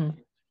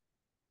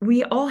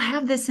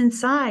this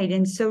inside.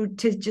 And so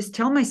to just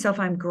tell myself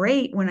I'm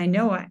great when I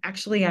know I'm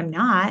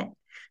not,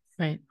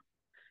 right?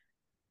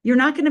 You're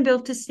not going to be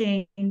able to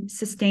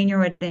sustain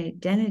your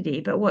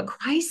identity. But what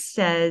Christ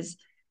says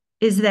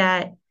is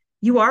that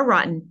you are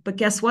rotten, but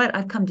guess what?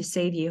 I've come to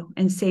save you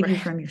and save you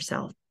from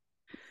yourself.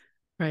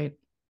 Right.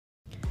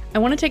 I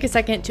want to take a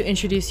second to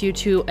introduce you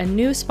to a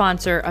new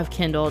sponsor of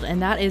Kindled,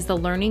 and that is the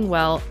Learning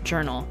Well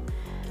Journal.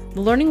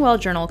 The Learning Well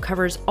Journal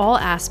covers all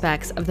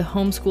aspects of the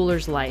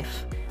homeschooler's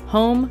life: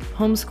 home,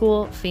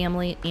 homeschool,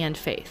 family, and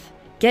faith.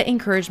 Get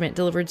encouragement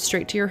delivered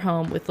straight to your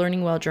home with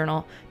Learning Well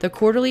Journal, the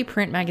quarterly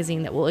print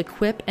magazine that will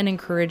equip and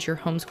encourage your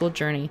homeschool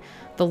journey,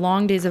 the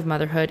long days of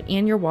motherhood,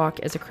 and your walk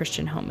as a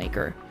Christian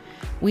homemaker.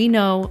 We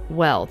know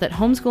well that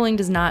homeschooling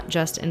does not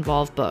just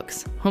involve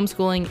books.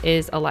 Homeschooling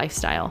is a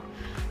lifestyle.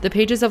 The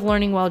pages of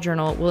Learning Well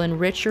Journal will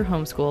enrich your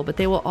homeschool, but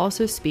they will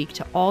also speak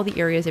to all the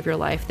areas of your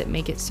life that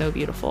make it so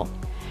beautiful.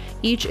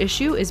 Each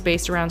issue is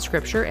based around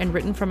scripture and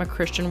written from a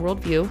Christian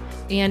worldview,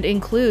 and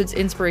includes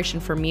inspiration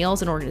for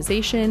meals and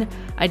organization,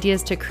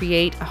 ideas to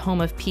create a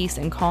home of peace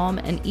and calm,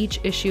 and each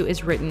issue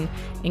is written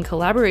in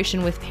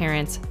collaboration with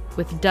parents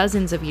with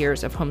dozens of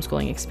years of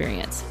homeschooling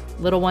experience,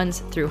 little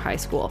ones through high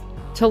school.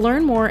 To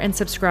learn more and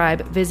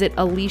subscribe, visit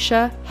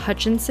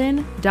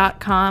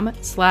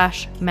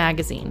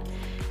aliciahutchinson.com/magazine.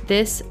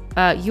 This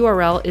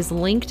URL is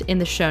linked in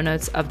the show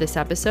notes of this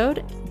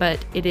episode,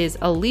 but it is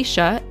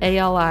Alicia,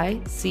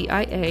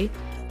 ALICIA,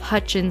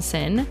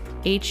 Hutchinson,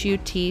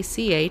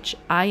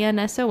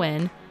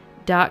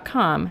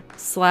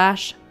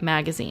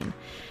 HUTCHINSON.com/magazine.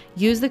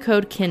 Use the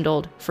code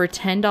Kindled for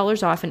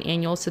 $10 off an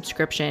annual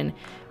subscription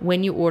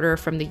when you order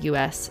from the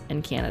US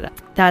and Canada.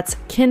 That's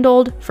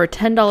Kindled for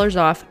 $10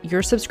 off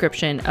your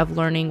subscription of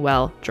Learning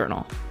Well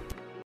Journal.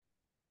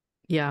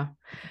 Yeah.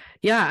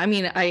 I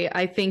mean,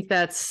 I think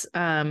that's,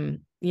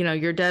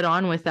 you're dead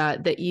on with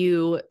that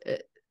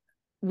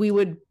we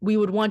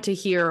would want to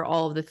hear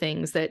all of the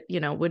things that,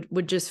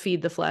 would just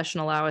feed the flesh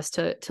and allow us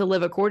to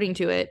live according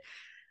to it.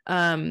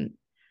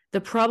 The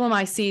problem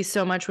I see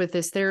so much with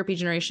this therapy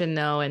generation,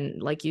 though,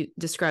 and like you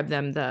described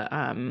them,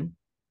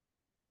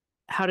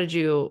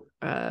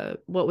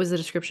 what was the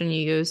description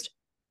you used?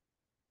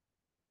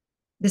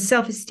 The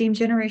self-esteem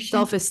generation.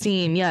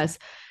 Self-esteem, yes.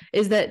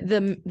 Is that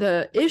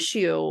the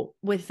issue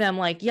with them?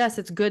 Like, yes,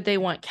 it's good they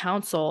want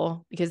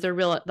counsel because they're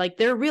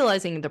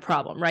realizing the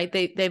problem, right?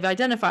 They've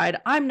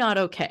identified, I'm not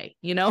okay,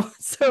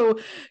 so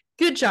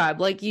good job.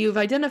 Like, you've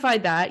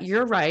identified that,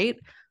 you're right.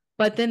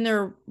 But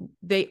then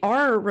they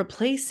are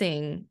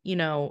replacing,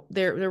 they're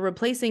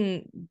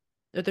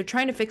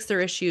trying to fix their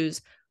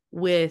issues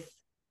with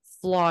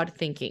flawed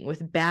thinking,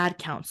 with bad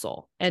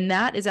counsel. And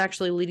that is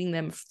actually leading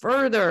them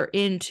further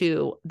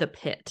into the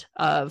pit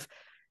of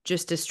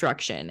just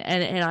destruction.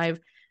 And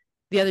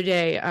the other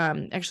day,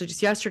 actually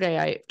just yesterday,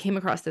 I came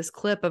across this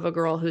clip of a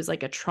girl who's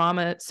like a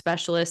trauma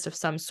specialist of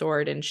some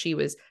sort. And she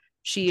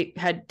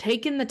had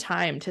taken the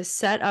time to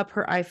set up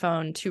her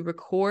iPhone to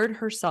record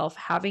herself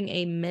having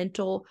a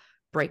mental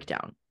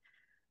breakdown.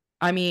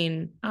 I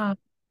mean,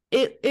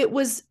 it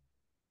was,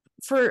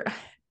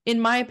 in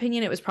my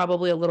opinion, it was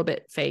probably a little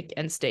bit fake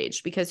and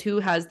staged, because who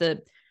has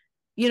the,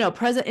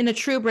 present in a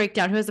true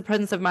breakdown, who has the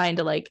presence of mind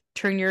to like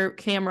turn your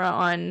camera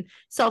on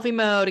selfie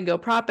mode and go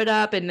prop it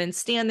up and then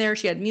stand there?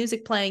 She had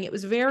music playing. It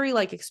was very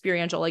like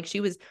experiential. Like, she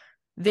was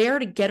there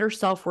to get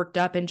herself worked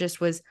up and just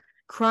was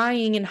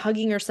crying and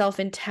hugging herself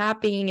and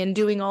tapping and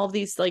doing all of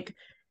these like,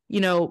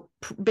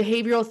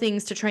 behavioral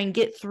things to try and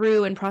get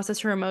through and process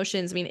her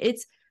emotions. I mean,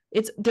 it's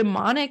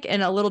demonic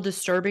and a little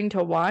disturbing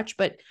to watch,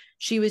 but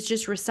she was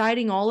just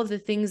reciting all of the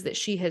things that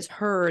she has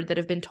heard that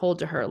have been told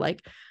to her.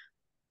 Like,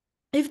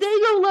 if they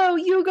go low,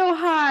 you go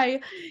high.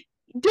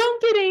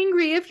 Don't get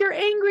angry. If you're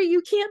angry,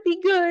 you can't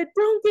be good.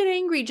 Don't get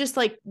angry. Just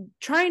like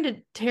trying to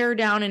tear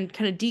down and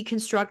kind of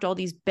deconstruct all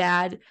these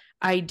bad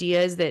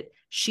ideas that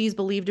she's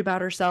believed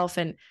about herself.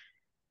 And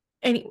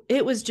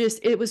it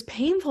was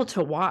painful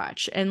to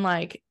watch. And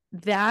like,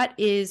 but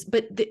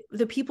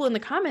the people in the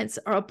comments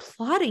are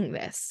applauding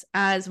this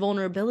as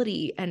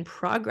vulnerability and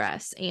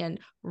progress and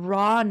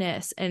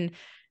rawness. And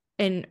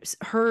and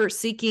her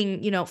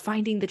seeking,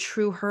 finding the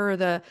true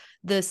her,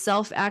 the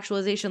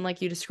self-actualization,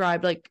 like you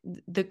described, like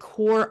the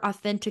core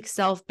authentic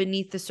self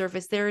beneath the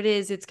surface. There it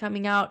is. It's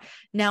coming out.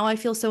 Now I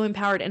feel so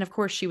empowered. And of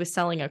course she was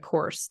selling a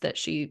course that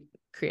she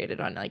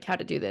created on like how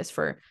to do this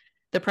for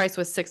the price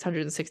was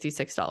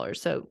 $666.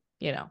 So,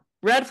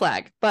 red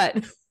flag, but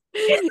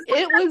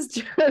it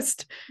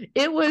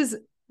was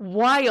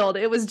wild.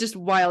 It was just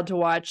wild to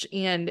watch.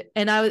 And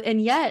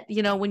yet,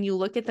 when you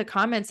look at the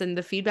comments and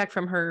the feedback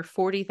from her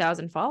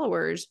 40,000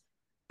 followers,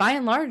 by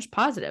and large,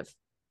 positive.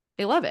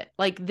 They love it.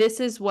 Like,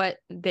 this is what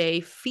they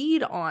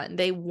feed on.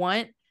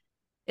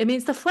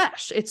 It's the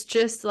flesh. It's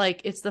just like,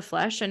 it's the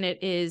flesh, and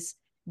it is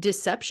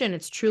deception.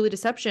 It's truly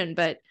deception.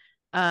 But,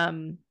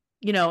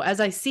 as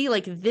I see,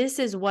 like, this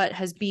is what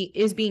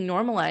is being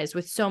normalized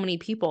with so many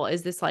people,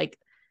 is this like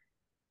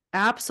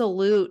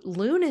absolute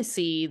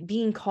lunacy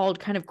being called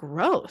kind of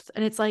growth.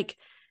 And it's like,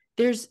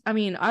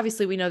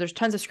 obviously we know there's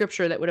tons of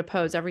scripture that would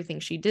oppose everything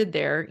she did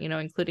there,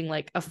 including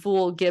like a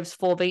fool gives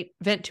full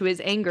vent to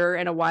his anger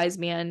and a wise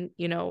man,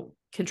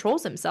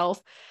 controls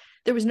himself.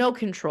 There was no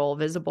control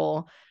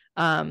visible.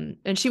 And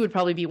she would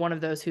probably be one of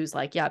those who's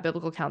like, yeah,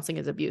 biblical counseling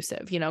is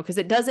abusive, because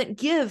it doesn't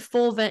give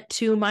full vent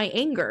to my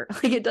anger.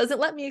 Like, it doesn't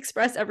let me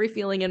express every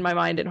feeling in my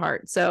mind and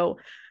heart. So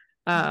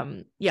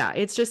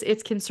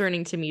it's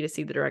concerning to me to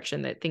see the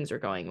direction that things are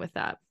going with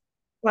that.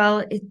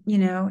 Well,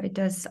 it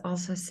does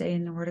also say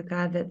in the word of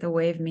God that the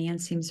way of man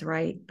seems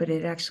right, but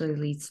it actually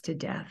leads to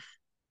death.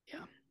 Yeah.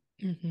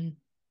 Mm-hmm.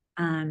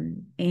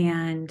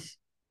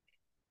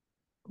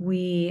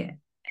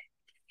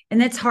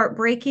 And that's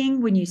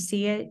heartbreaking when you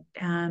see it.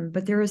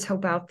 But there is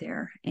hope out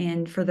there.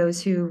 And for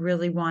those who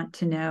really want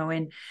to know,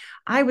 and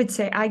I would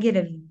say I get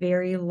a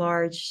very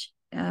large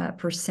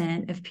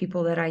percent of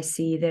people that I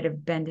see that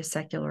have been to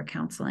secular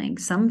counseling,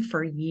 some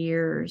for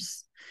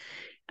years.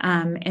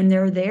 And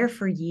they're there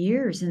for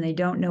years and they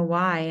don't know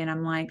why. And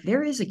I'm like,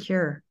 there is a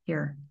cure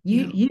here.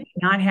 You do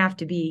not have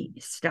to be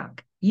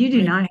stuck. You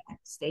do not have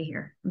to stay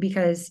here,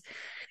 because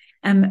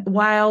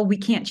while we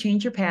can't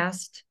change your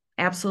past,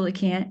 absolutely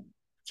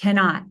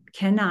cannot,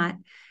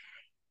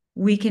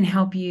 we can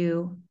help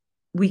you.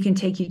 We can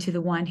take you to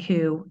the one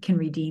who can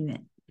redeem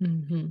it.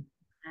 Mm-hmm.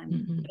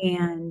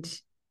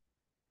 And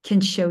can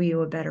show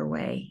you a better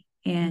way.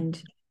 And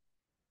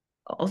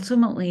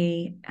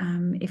ultimately,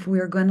 if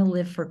we're going to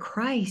live for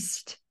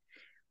Christ,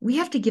 we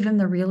have to give him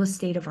the real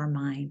estate of our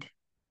mind.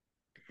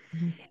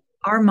 Mm-hmm.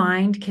 Our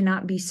mind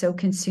cannot be so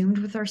consumed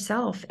with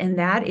ourself. And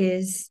that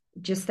is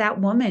just that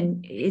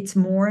woman. It's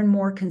more and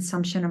more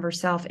consumption of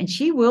herself. And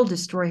she will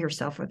destroy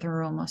herself with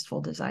her own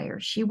lustful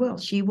desires. She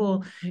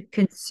will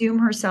consume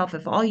herself.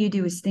 If all you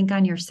do is think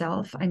on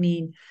yourself. I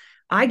mean,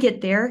 I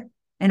get there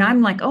and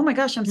I'm like, oh my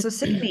gosh, I'm so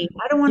sick of me.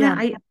 I don't want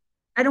to,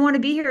 I don't want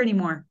to be here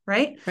anymore.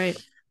 Right.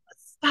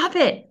 Stop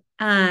it.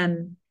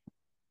 And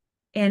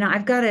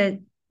I've got to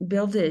be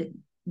able to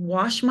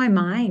wash my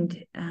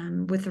mind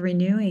with the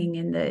renewing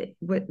and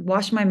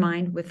wash my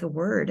mind with the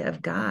word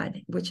of God,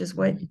 which is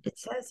what it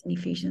says in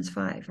Ephesians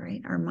 5,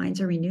 right? Our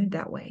minds are renewed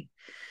that way.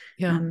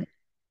 Yeah.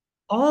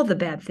 All the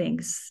bad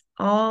things,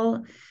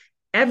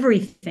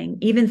 everything,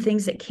 even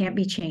things that can't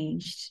be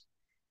changed,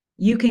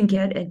 you can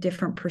get a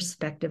different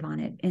perspective on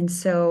it. And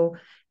so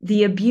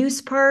the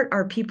abuse part,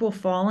 are people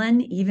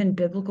fallen, even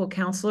biblical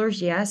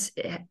counselors? Yes.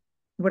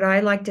 What I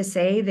like to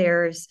say,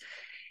 there's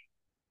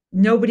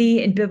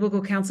nobody in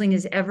biblical counseling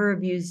has ever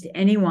abused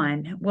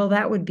anyone. Well,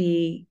 that would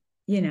be,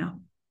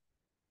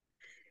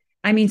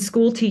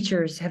 school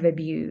teachers have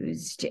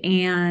abused.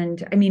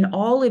 And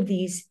all of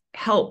these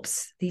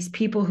helps, these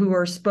people who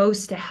are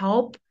supposed to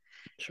help,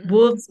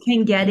 wolves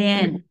can get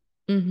in.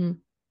 Mm-hmm.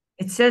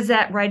 It says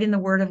that right in the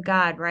word of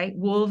God, right?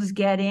 Wolves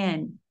get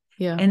in.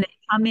 Yeah. And they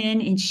come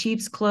in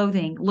sheep's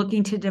clothing,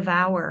 looking to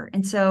devour.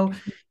 And so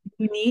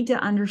you need to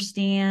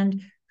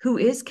understand who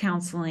is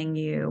counseling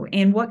you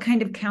and what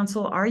kind of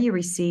counsel are you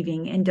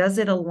receiving, and does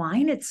it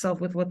align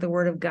itself with what the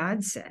word of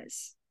God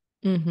says?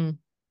 Mm-hmm.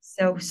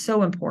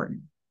 So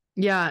important.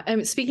 Yeah.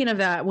 And speaking of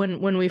that,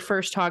 when we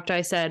first talked,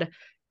 I said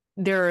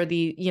there are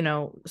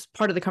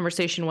part of the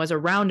conversation was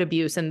around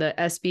abuse and the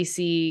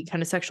SBC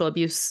kind of sexual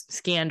abuse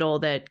scandal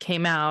that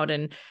came out.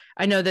 And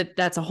I know that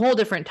that's a whole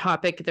different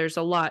topic. There's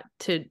a lot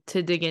to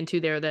dig into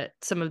there, that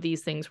some of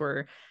these things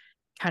were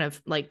kind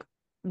of like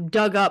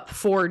dug up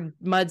for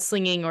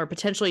mudslinging, or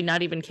potentially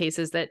not even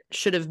cases that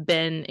should have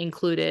been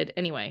included.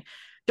 Anyway,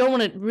 don't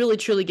want to really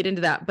truly get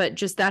into that, but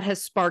just that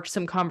has sparked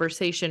some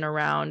conversation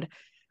around,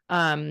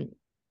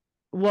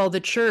 well,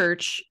 the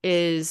church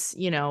is,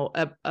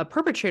 a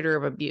perpetrator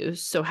of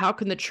abuse. So how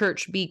can the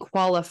church be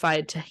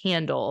qualified to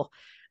handle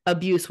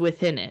abuse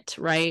within it?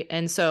 Right.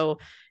 And so,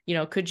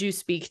 could you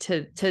speak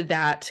to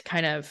that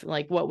kind of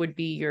like, what would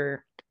be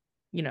your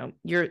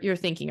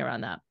thinking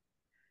around that?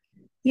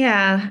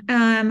 Yeah.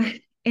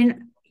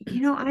 And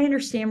I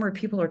understand where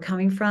people are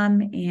coming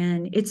from,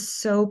 and it's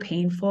so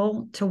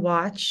painful to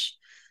watch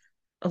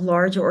a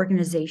large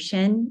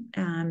organization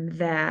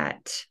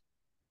that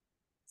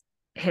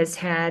has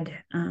had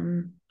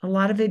a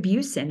lot of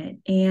abuse in it.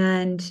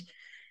 And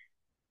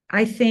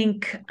I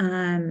think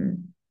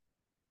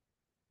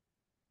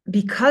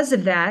because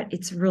of that,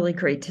 it's really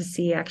great to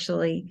see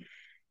actually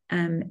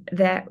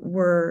that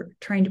we're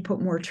trying to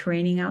put more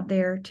training out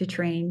there to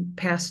train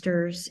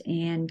pastors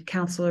and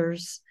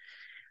counselors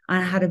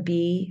on how to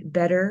be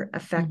better,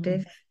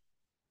 effective.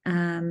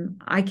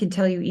 I can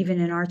tell you, even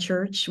in our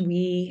church,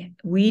 we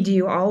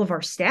do, all of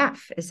our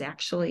staff has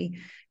actually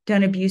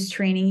done abuse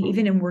training,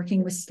 even in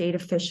working with state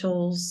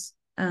officials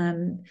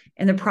and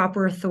the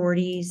proper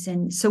authorities,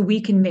 and so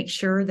we can make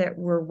sure that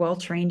we're well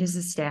trained as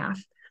a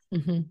staff.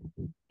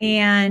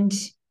 And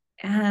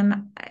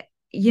um,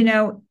 you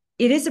know,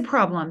 it is a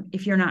problem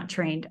if you're not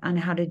trained on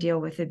how to deal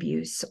with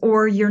abuse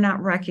or you're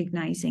not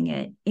recognizing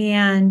it.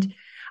 And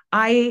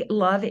I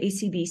love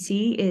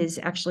ACBC is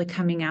actually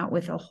coming out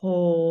with a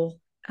whole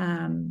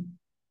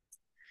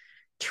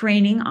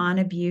training on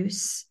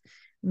abuse.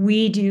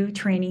 We do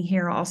training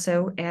here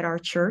also at our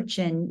church,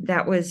 and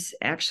that was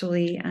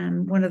actually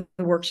one of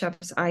the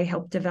workshops I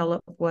helped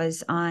develop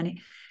was on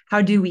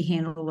how do we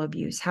handle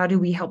abuse? How do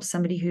we help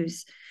somebody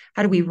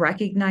how do we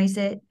recognize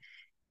it?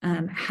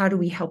 How do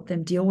we help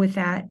them deal with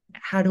that?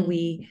 How do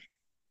we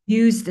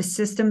use the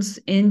systems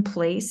in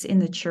place in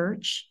the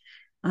church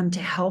to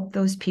help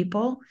those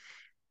people?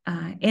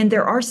 And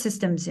there are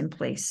systems in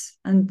place.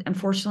 And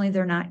unfortunately,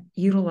 they're not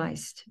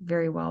utilized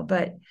very well.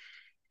 But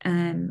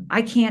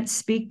I can't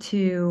speak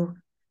to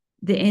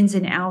the ins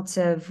and outs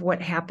of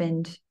what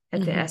happened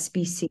at the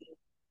SBC.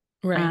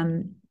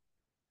 Right.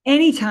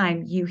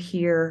 Anytime you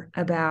hear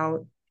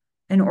about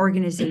an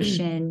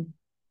organization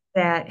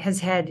that has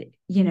had,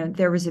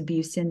 there was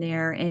abuse in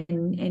there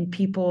and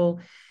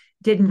people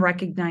didn't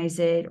recognize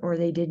it or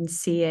they didn't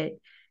see it.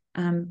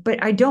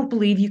 But I don't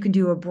believe you can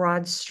do a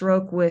broad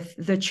stroke with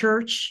the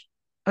Church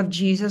of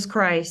Jesus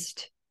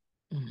Christ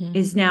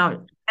is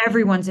now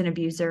everyone's an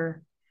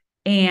abuser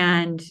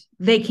and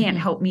they can't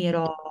help me at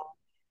all,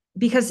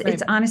 because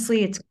it's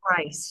honestly, it's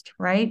Christ,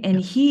 right?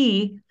 And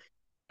he,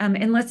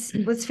 and let's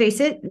face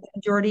it, the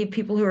majority of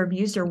people who are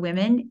abused are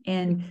women,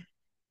 and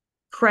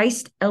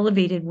Christ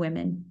elevated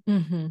women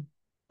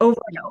over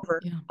and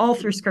over, all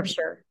through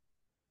scripture,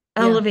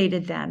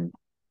 elevated them,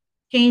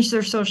 changed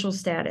their social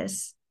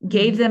status,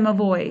 gave them a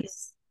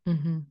voice.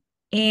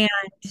 And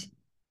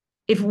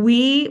if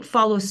we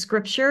follow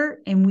scripture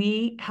and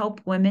we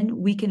help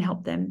women, we can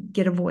help them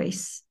get a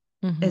voice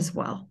as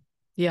well.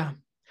 Yeah.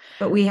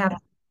 But we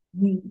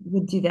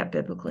would do that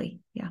biblically.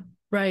 Yeah.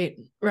 Right.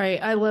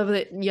 I love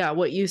that. Yeah.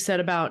 What you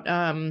said about,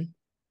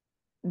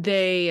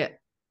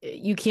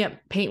 you can't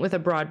paint with a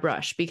broad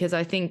brush, because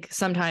I think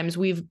sometimes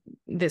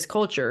this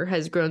culture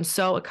has grown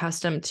so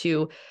accustomed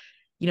to,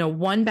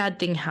 one bad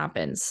thing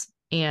happens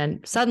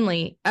and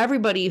suddenly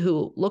everybody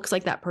who looks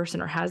like that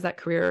person or has that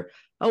career,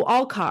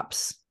 all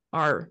cops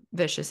are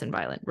vicious and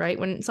violent, right?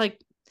 When it's like,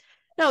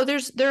 no,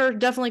 there are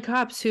definitely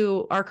cops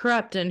who are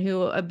corrupt and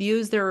who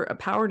abuse their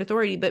power and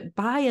authority, but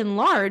by and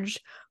large,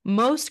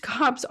 most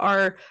cops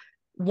are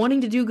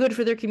wanting to do good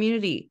for their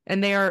community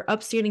and they are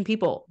upstanding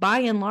people by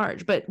and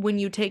large. But when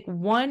you take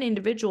one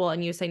individual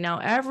and you say, now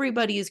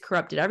everybody is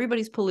corrupted,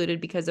 everybody's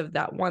polluted because of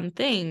that one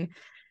thing,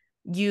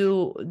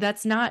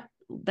 that's not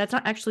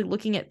actually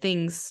looking at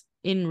things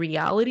in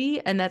reality,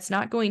 and that's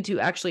not going to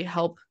actually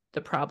help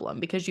the problem,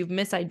 because you've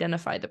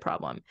misidentified the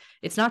problem.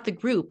 It's not the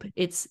group,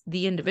 it's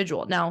the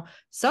individual. Now,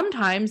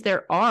 sometimes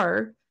there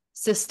are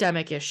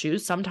systemic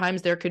issues.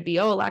 Sometimes there could be,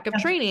 a lack of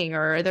training,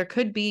 or there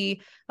could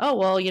be,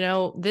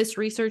 this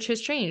research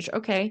has changed.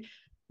 Okay.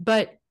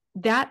 But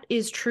that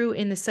is true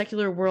in the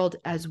secular world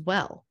as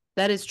well.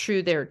 That is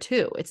true there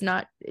too. It's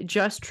not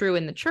just true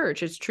in the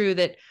church. It's true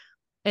that,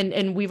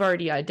 and we've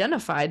already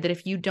identified that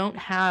if you don't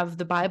have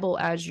the Bible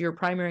as your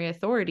primary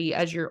authority,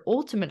 as your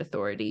ultimate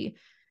authority,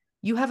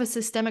 you have a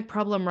systemic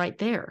problem right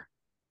there.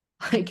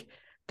 Like,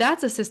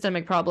 that's a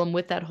systemic problem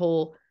with that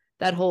whole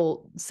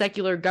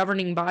secular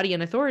governing body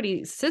and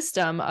authority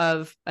system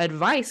of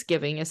advice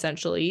giving,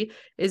 essentially,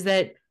 is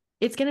that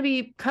it's going to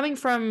be coming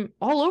from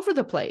all over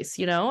the place.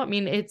 I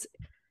mean,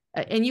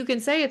 and you can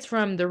say it's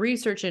from the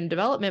research and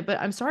development, but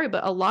I'm sorry,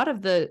 but a lot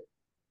of the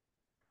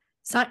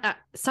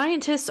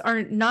scientists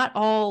are not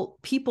all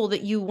people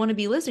that you want to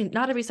be listening.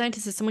 Not every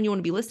scientist is someone you want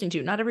to be listening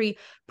to. Not every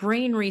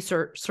brain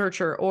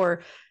researcher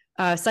or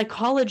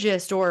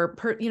psychologist or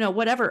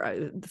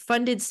whatever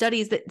funded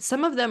studies, that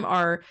some of them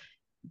are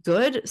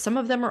good. Some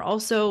of them are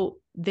also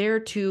there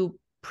to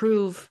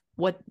prove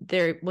what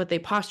they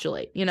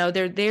postulate.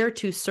 They're there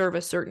to serve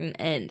a certain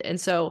end. And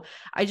so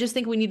I just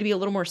think we need to be a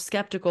little more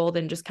skeptical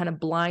than just kind of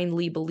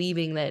blindly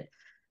believing that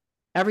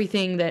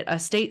everything that a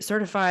state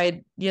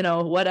certified,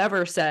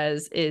 whatever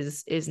says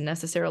is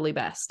necessarily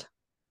best.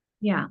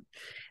 Yeah.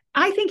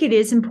 I think it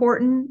is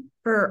important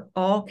for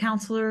all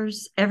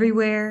counselors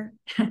everywhere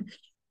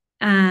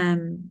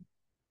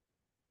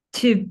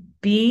to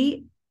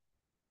be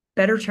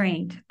better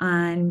trained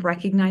on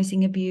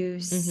recognizing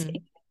abuse.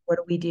 What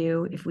do we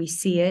do if we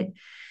see it?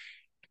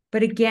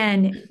 But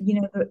again,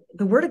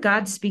 the word of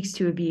God speaks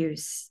to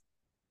abuse.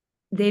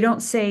 They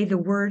don't say the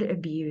word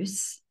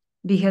abuse,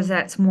 because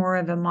that's more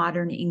of a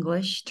modern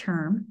English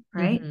term,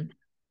 right?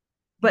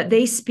 but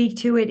they speak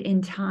to it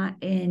in time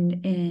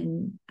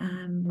in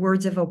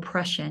words of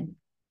oppression,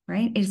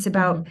 right? It's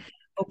about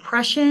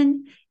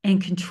oppression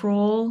and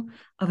control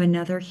of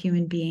another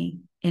human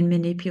being and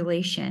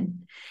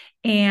manipulation.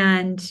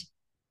 And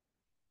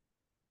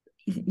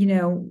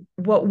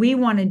what we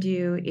want to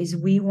do is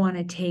we want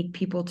to take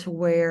people to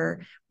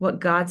where what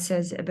God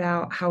says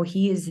about how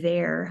he is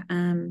there.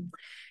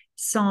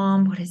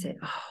 What is it?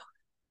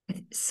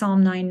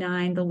 Psalm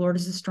 9:9, the Lord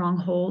is a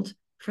stronghold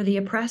for the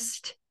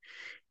oppressed,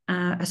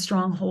 a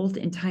stronghold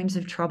in times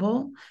of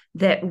trouble,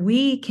 that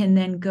we can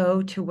then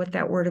go to what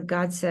that word of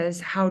God says.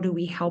 How do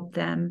we help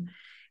them?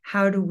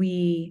 How do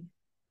we,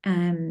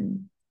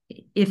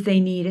 if they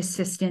need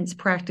assistance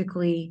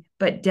practically,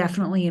 but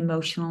definitely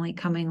emotionally,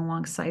 coming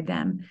alongside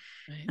them,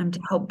 right, to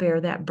help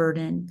bear that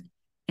burden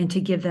and to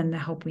give them the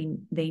help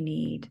they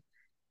need.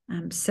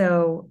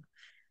 So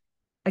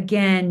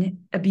again,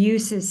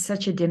 abuse is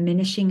such a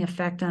diminishing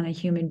effect on a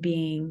human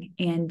being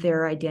and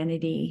their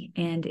identity.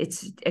 And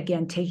it's,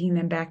 again, taking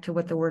them back to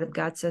what the word of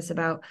God says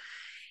about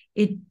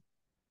it.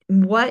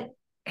 What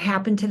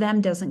happened to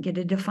them doesn't get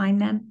to define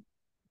them.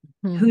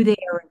 Who they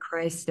are in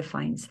Christ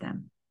defines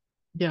them.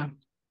 Yeah.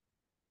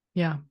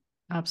 Yeah,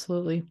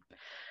 absolutely.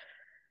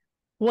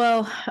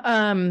 Well,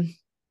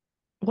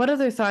 what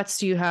other thoughts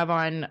do you have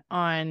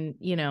on,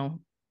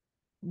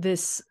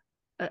 this,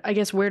 I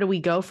guess, where do we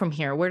go from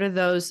here? Where do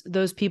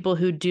those people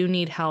who do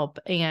need help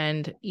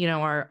and,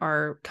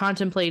 are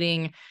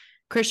contemplating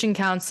Christian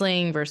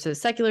counseling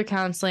versus secular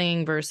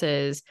counseling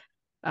versus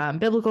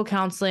biblical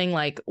counseling,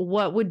 like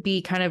what would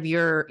be kind of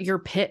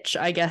your pitch,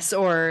 I guess,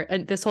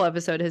 and this whole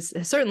episode has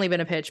certainly been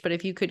a pitch, but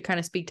if you could kind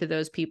of speak to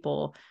those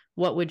people,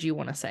 what would you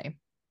want to say?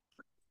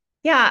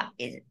 Yeah,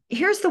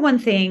 here's the one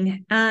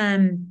thing,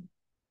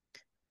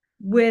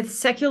 with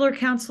secular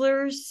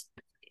counselors,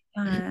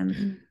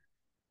 I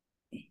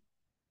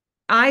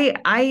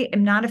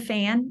am not a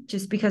fan,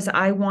 just because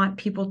I want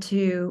people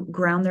to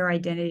ground their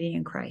identity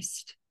in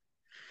Christ.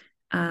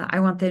 I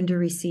want them to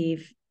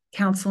receive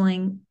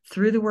counseling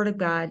through the word of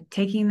God,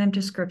 taking them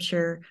to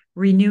scripture,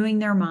 renewing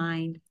their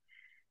mind.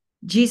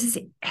 Jesus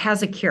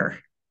has a cure,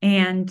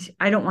 and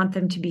I don't want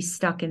them to be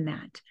stuck in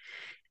that.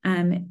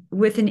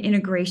 With an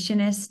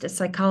integrationist, a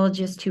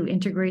psychologist who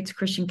integrates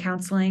Christian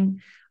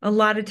counseling, a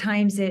lot of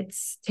times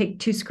it's take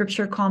two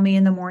scripture, call me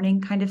in the morning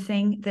kind of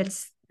thing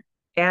that's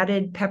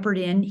added, peppered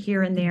in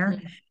here and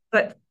there.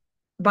 But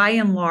by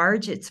and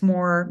large, it's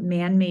more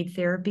man-made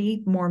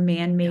therapy, more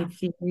man-made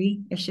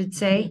theory, I should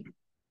say.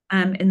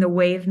 And the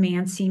way of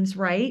man seems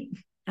right.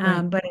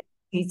 But it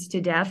leads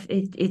to death.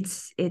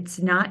 It's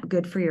not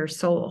good for your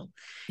soul.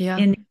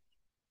 Yeah.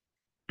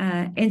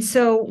 And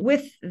so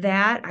with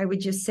that, I would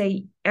just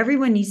say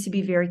everyone needs to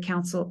be very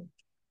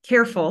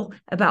careful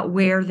about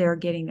where they're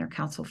getting their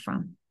counsel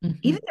from,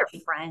 even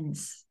their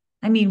friends.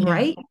 I mean,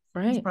 right?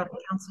 Friends probably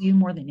counsel you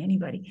more than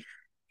anybody,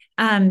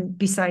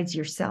 besides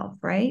yourself,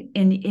 right?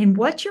 And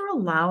what you're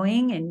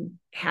allowing and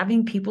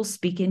having people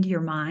speak into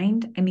your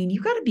mind. I mean,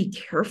 you got to be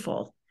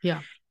careful.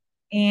 Yeah.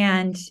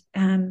 And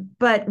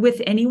but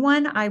with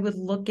anyone, I would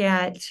look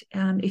at,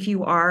 if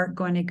you are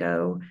going to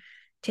go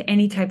to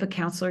any type of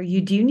counselor, you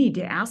do need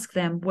to ask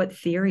them what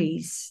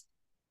theories,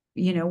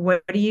 what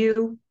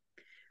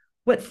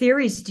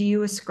theories do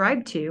you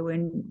ascribe to,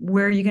 and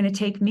where are you going to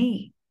take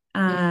me?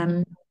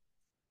 And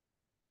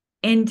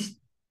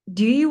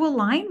do you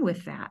align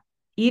with that?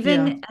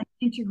 Even an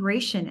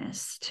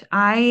integrationist.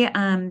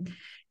 I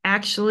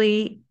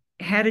actually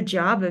had a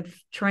job of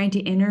trying to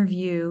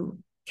interview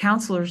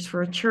counselors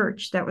for a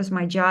church. That was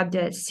my job,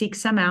 to seek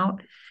some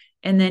out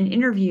and then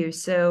interview.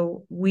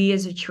 So we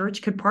as a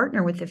church could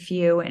partner with a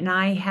few. And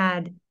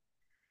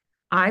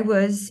I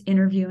was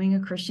interviewing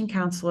a Christian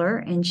counselor,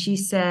 and she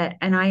said,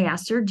 and I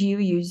asked her, do you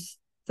use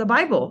the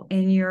Bible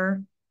in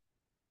your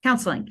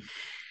counseling?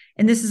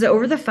 And this is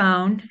over the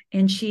phone.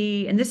 And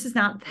this is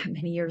not that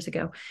many years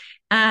ago.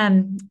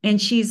 And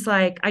she's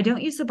like, I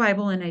don't use the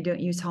Bible, and I don't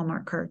use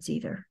Hallmark cards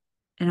either.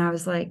 And I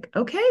was like,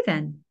 okay,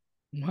 then.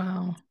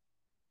 Wow.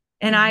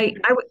 And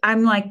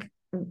I'm like,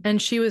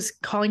 and she was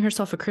calling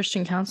herself a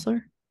Christian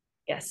counselor?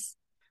 Yes.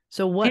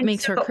 So what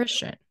makes her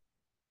Christian?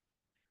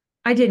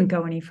 I didn't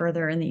go any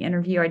further in the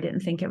interview. I didn't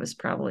think it was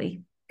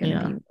probably going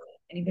to be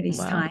anybody's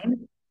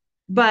time.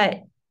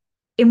 But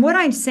in what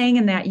I'm saying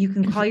in that, you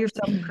can call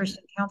yourself a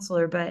Christian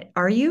counselor, but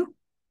are you?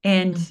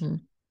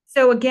 And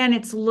so again,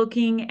 it's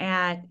looking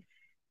at,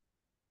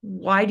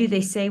 why do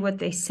they say what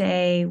they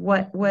say?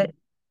 What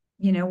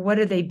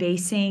are they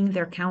basing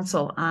their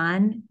counsel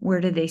on? Where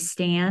do they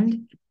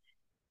stand?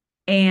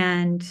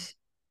 And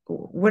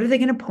what are they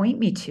going to point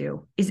me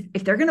to?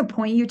 If they're going to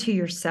point you to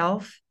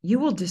yourself, you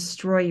will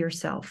destroy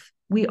yourself.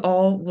 We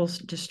all will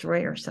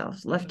destroy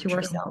ourselves, left to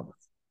ourselves,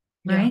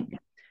 right?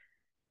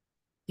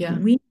 Yeah.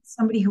 We need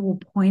somebody who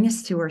will point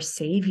us to our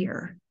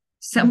Savior,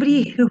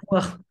 somebody who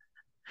will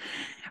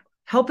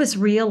help us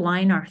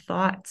realign our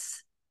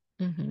thoughts,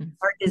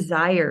 our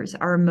desires,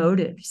 our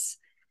motives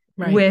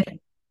with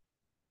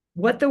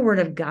what the Word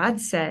of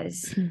God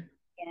says,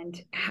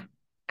 and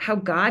how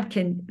God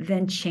can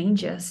then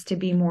change us to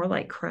be more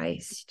like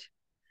Christ.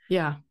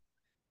 Yeah.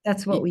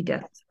 That's what we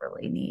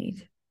desperately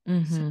need. So,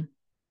 Mm-hmm.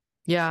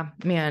 Yeah,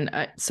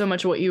 man, so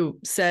much of what you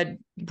said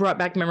brought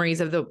back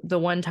memories of the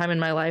one time in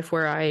my life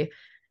where I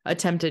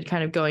attempted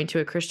kind of going to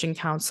a Christian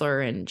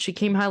counselor, and she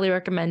came highly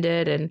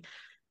recommended. And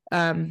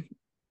um,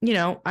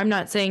 I'm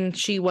not saying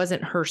she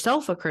wasn't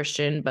herself a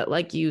Christian, but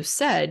like you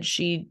said,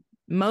 she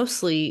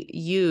mostly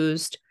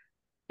used,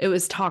 it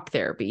was talk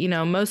therapy,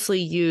 mostly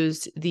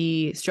used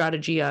the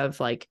strategy of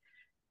like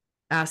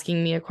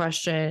asking me a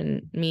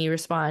question, me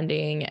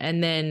responding,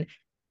 and then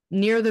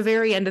near the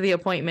very end of the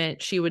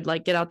appointment, she would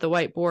like get out the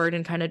whiteboard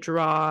and kind of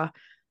draw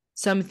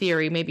some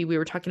theory. Maybe we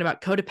were talking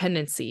about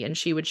codependency, and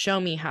she would show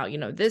me how,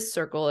 this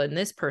circle and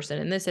this person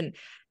and this, and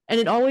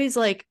it always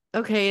like,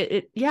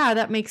 okay, yeah,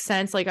 that makes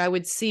sense. Like I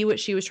would see what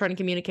she was trying to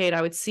communicate.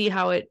 I would see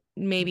how it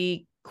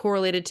maybe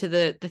correlated to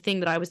the thing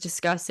that I was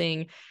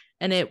discussing.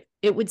 And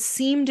it would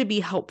seem to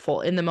be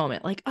helpful in the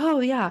moment. Like, oh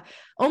yeah,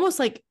 almost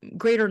like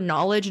greater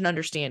knowledge and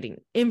understanding,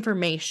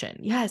 information.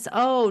 Yes.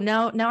 Oh,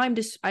 now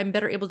I'm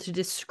better able to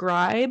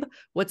describe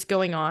what's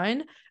going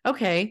on.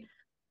 Okay.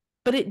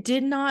 But it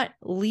did not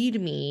lead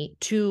me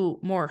to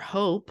more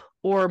hope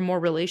or more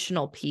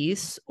relational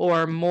peace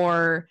or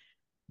more,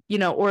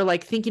 or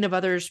like thinking of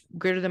others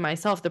greater than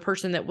myself. The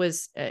person that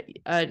was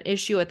an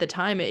issue at the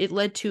time, it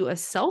led to a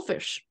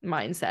selfish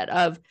mindset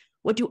of,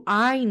 what do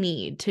I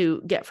need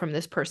to get from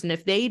this person?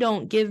 If they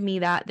don't give me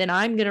that, then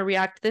I'm going to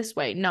react this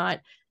way.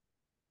 Not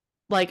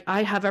like,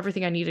 I have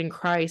everything I need in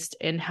Christ,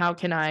 and how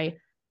can I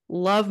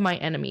love my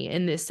enemy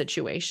in this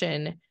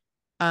situation,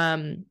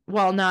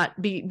 while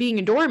not being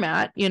a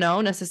doormat,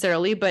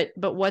 necessarily, but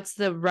what's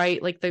the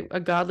right, like a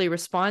godly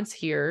response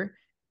here.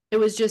 It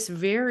was just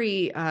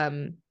very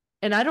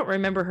and I don't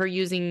remember her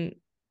using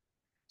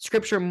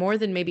scripture more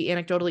than maybe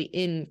anecdotally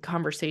in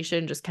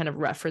conversation, just kind of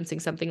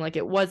referencing something. Like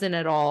it wasn't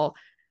at all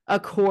a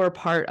core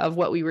part of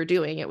what we were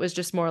doing. It was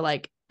just more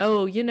like,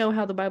 oh,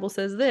 how the Bible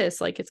says this,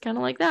 like it's kind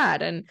of like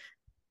that. And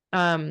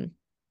um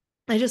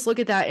I just look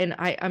at that, and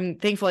I'm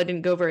thankful I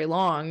didn't go very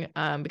long,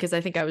 because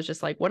I think I was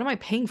just like, what am I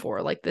paying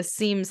for? Like, this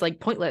seems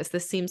like pointless.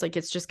 This seems like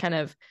it's just kind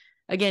of,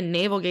 again,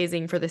 navel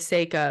gazing for the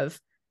sake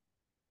of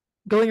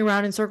going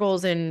around in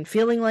circles and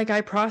feeling like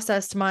I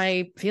processed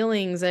my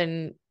feelings.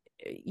 And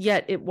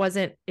yet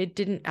it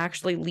didn't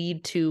actually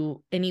lead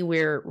to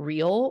anywhere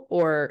real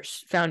or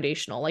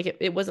foundational. Like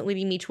it wasn't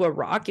leading me to a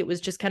rock. It was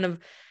just kind of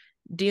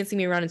dancing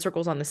me around in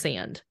circles on the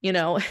sand.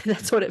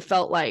 That's what it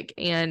felt like.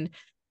 And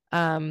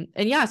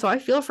yeah, so I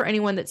feel for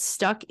anyone that's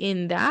stuck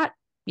in that,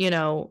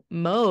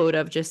 mode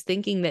of just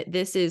thinking that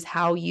this is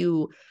how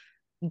you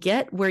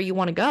get where you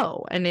want to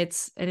go. And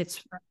it's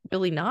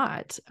really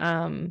not.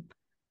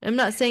 I'm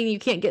not saying you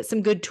can't get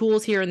some good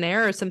tools here and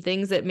there, or some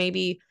things that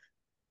maybe,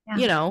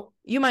 yeah.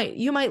 you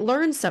might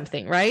learn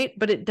something, right?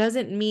 But it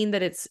doesn't mean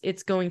that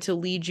it's going to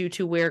lead you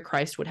to where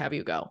Christ would have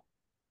you go.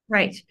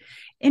 Right.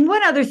 And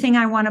one other thing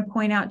I want to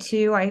point out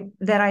too,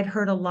 that I've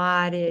heard a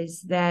lot,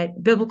 is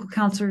that biblical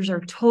counselors are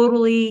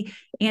totally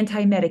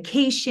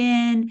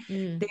anti-medication.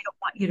 Mm. They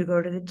don't want you to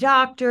go to the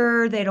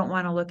doctor. They don't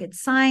want to look at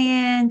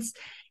science.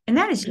 And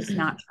that is just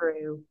not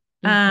true.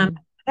 Mhm.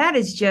 That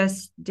is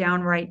just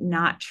downright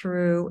not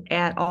true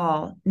at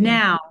all. Yeah.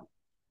 Now,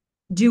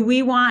 do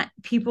we want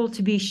people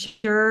to be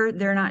sure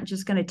they're not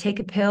just going to take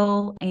a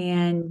pill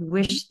and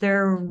wish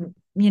their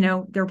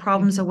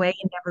problems Mhm. away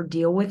and never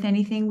deal with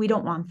anything? We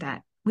don't want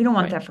that. We don't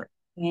want Right. that for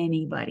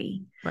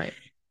anybody. Right.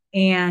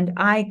 And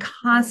I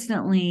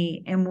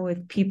constantly am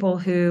with people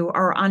who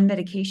are on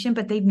medication,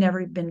 but they've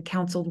never been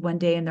counseled one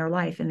day in their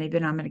life, and they've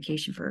been on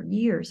medication for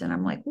years. And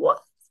I'm like,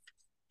 what?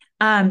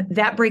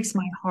 That breaks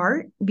my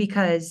heart,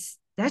 because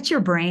that's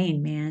your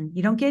brain, man.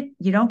 You don't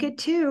get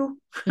two.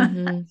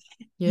 Mm-hmm.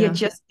 You Yeah.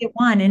 just get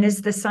one. And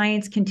as the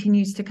science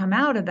continues to come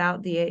out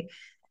about the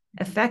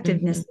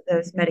effectiveness Mm-hmm.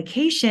 of those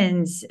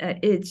medications,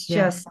 it's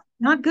Yeah. just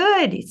not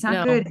good. It's not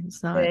No, good.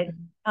 it's not. Good.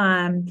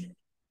 Um,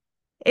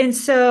 and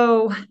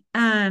so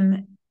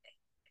um,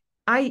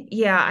 I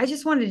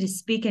just wanted to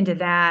speak into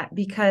that,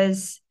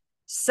 because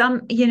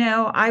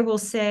I will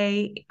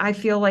say, I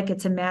feel like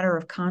it's a matter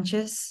of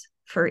conscience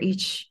for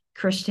each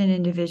Christian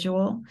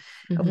individual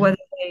of Mm-hmm. whether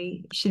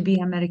they should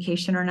be on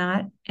medication or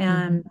not.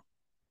 Mm-hmm.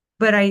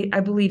 But I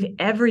believe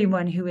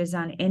everyone who is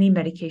on any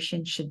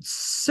medication should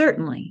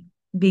certainly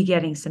be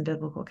getting some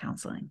biblical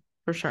counseling,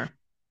 For sure.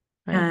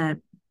 Right. uh,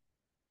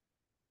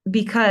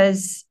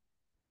 because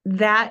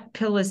that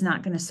pill is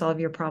not going to solve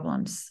your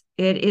problems.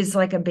 It is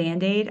like a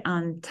band-aid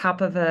on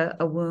top of a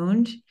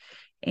wound,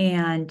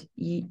 and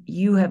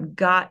you have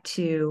got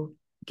to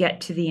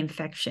get to the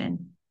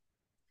infection.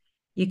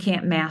 You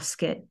can't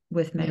mask it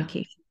with Yeah.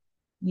 medication.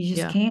 You just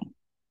Yeah. can't,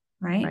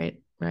 right?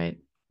 Right. Right.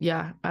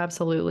 Yeah,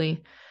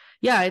 absolutely.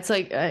 Yeah. It's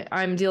like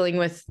I'm dealing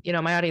with,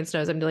 my audience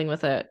knows I'm dealing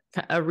with a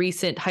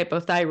recent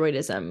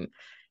hypothyroidism Mhm.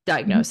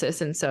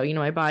 diagnosis. And so,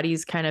 my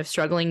body's kind of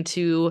struggling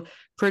to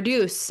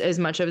produce as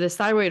much of this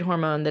thyroid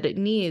hormone that it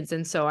needs.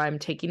 And so I'm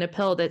taking a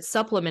pill that's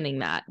supplementing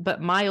that.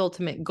 But my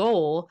ultimate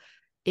goal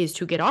is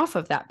to get off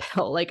of that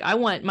pill. Like I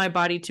want my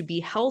body to be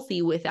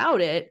healthy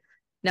without it,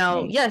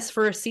 Now, Right. yes,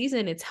 for a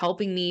season, it's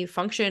helping me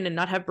function and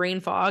not have brain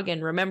fog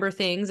and remember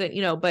things, and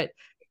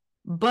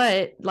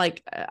but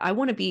like I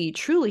want to be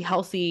truly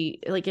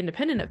healthy, like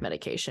independent of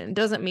medication.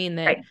 Doesn't mean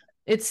that Right.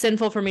 it's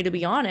sinful for me to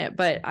be on it,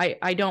 but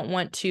I don't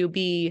want to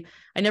be,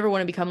 I never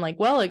want to become like,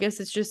 well, I guess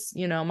it's just,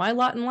 my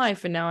lot in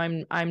life, and now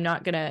I'm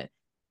not gonna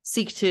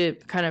seek to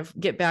kind of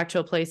get back to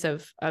a place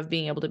of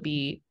being able to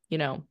be,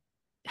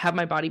 have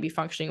my body be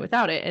functioning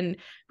without it, and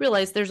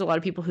realize there's a lot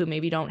of people who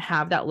maybe don't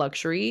have that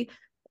luxury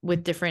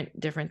with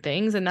different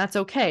things, and that's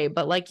okay.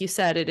 But like you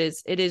said, it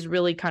is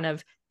really kind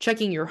of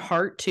checking your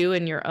heart too,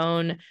 and your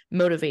own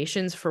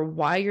motivations for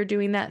why you're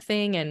doing that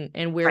thing,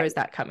 and where Right. is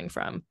that coming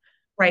from.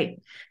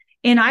 Right.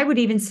 And I would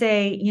even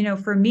say,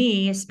 for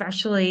me,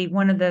 especially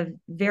one of the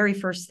very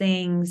first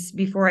things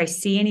before I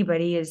see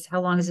anybody is how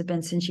long has it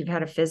been since you've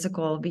had a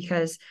physical?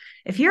 Because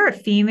if you're a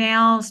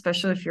female,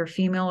 especially if you're a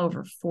female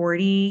over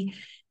 40,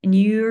 and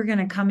you're going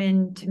to come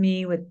in to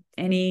me with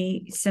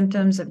any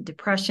symptoms of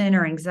depression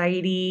or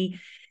anxiety,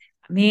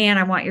 man,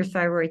 I want your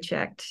thyroid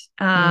checked,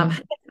 Mm,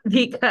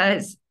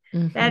 because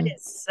that mm-hmm.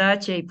 is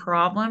such a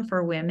problem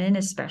for women, Yeah.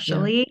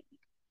 especially.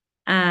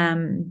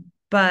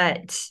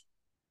 But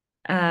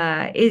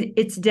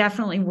it's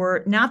definitely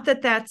worth, not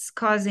that that's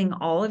causing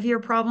all of your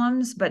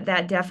problems, but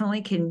that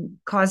definitely can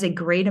cause a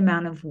great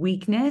amount of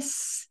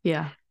weakness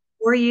Yeah.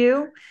 for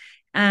you.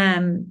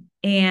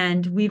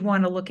 And we'd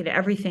want to look at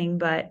everything,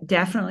 but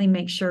definitely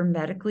make sure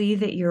medically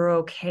that you're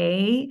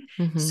okay,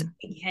 so Mm-hmm.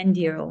 we can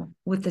deal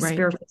with the Right.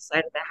 spiritual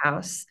side of the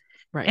house.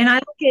 And Right. I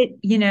look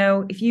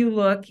at, if you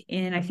look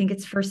in, I think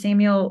it's First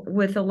Samuel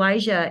with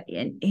Elijah,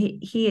 and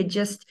he had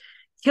just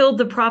killed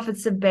the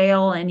prophets of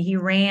Baal, and he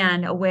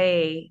ran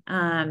away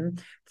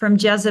from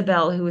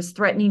Jezebel, who was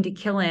threatening to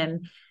kill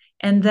him.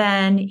 And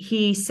then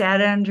he sat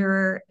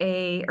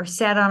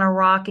sat on a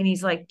rock, and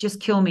he's like, just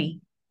kill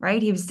me.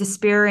 Right. He was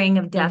despairing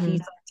of death. He's Mm-hmm.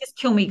 like, just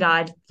kill me,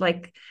 God.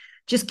 Like,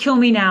 just kill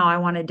me now. I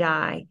want to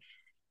die.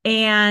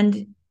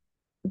 And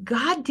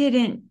God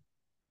didn't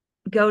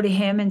go to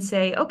him and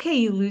say, okay,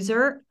 you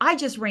loser, I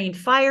just rained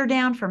fire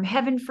down from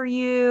heaven for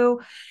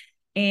you.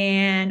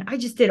 And I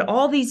just did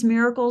all these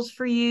miracles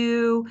for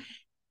you.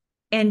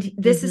 And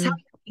this is how Mm-hmm.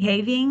 you're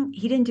behaving.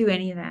 He didn't do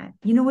any of that.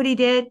 You know what he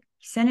did?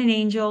 He sent an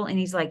angel, and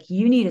he's like,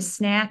 you need a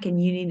snack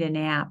and you need a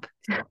nap.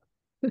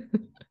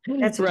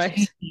 That's what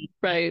you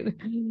Right.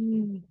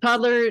 need. Right.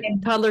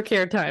 Toddler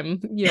care time.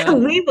 Yeah.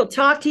 We will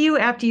talk to you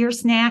after your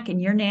snack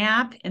and your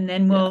nap, and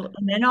then Yeah.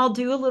 I'll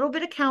do a little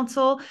bit of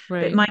counsel. But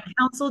Right. my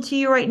counsel to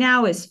you right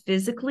now is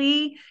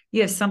physically,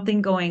 you have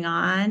something going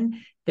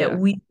on that Yeah.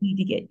 we need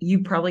to get.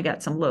 You probably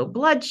got some low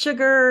blood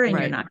sugar, and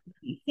you're Right. not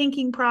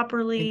thinking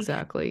properly,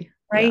 Exactly.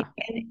 right?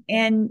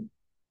 Yeah.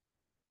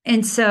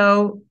 And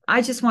so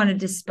I just want to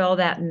dispel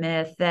that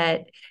myth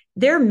that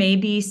there may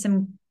be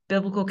some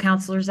biblical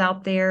counselors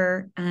out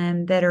there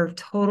that are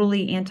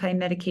totally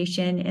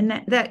anti-medication,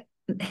 and that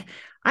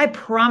I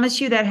promise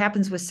you that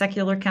happens with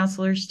secular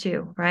counselors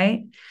too,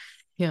 right?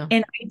 Yeah.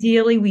 And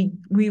ideally,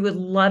 we would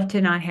love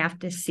to not have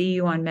to see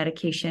you on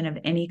medication of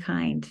any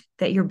kind,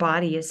 that your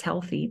body is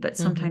healthy, but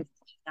Mm-hmm. sometimes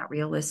it's not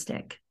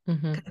realistic.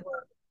 Mm-hmm.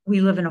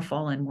 We live in a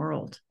fallen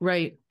world.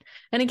 Right.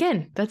 And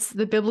again, that's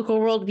the biblical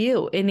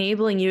worldview,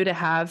 enabling you to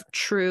have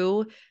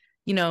true,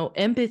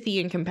 empathy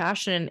and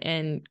compassion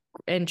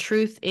and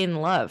truth in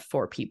love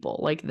for people.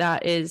 Like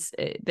that is,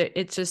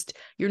 it's just,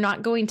 you're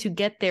not going to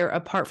get there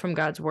apart from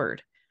God's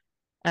word.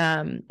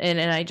 And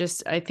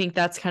I think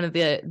that's kind of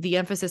the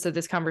emphasis of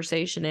this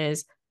conversation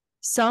is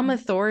some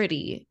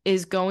authority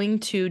is going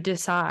to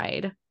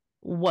decide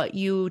what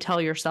you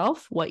tell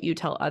yourself, what you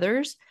tell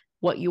others,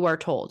 what you are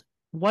told.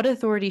 What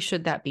authority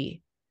should that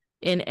be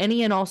in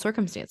any and all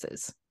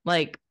circumstances?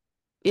 Like,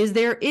 is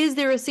there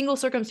a single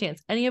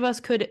circumstance any of us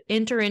could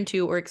enter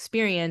into or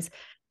experience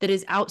that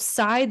is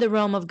outside the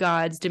realm of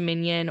God's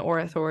dominion or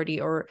authority,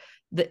 or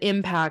the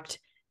impact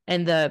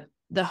and the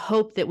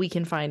hope that we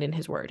can find in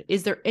his word?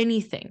 Is there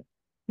anything?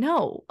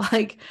 No.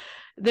 Like,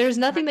 there's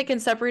nothing that can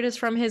separate us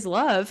from his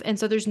love, and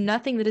so there's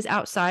nothing that is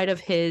outside of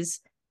his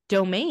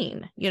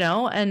domain,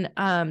 and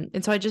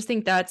so I just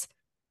think that's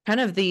kind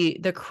of the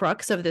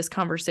crux of this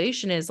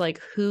conversation is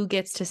like, who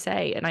gets to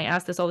say? And I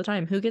ask this all the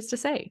time, who gets to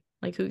say?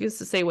 Like, who gets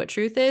to say what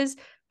truth is?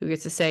 Who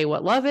gets to say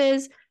what love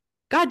is?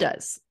 God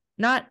does,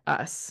 not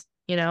us,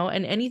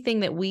 and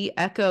anything that we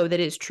echo that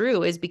is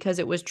true is because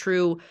it was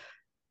true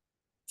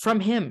from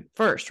him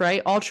first,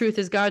 right? All truth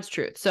is God's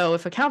truth. So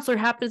if a counselor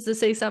happens to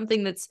say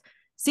something that's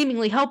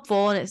seemingly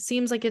helpful and it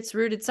seems like it's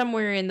rooted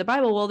somewhere in the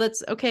Bible, well,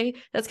 that's okay.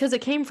 That's because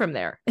it came from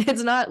there.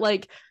 It's not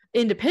like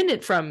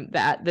independent from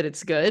that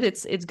it's good.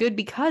 It's good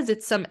because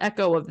it's some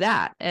echo of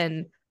that.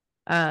 And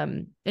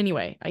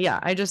anyway, yeah,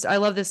 I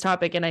love this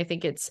topic, and I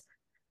think it's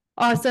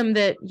awesome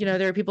that,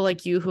 there are people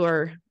like you who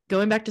are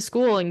going back to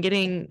school and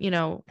getting,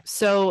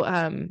 so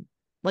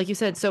like you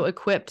said, so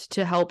equipped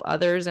to help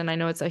others. And I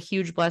know it's a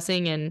huge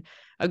blessing and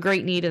a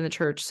great need in the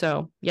church.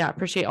 So yeah,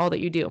 appreciate all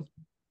that you do.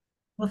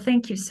 Well,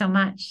 thank you so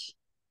much.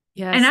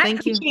 And Yes, I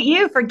thank you. appreciate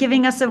you for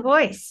giving us a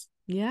voice.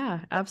 Yeah,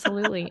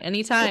 absolutely.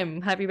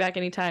 Anytime. Have you back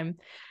anytime.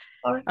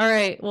 All right. All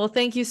right. Well,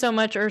 thank you so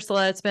much,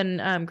 Ursula. It's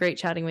been great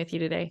chatting with you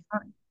today.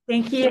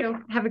 Thank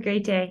you. Have a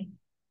great day.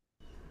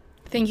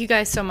 Thank you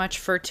guys so much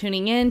for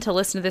tuning in to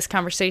listen to this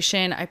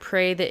conversation. I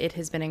pray that it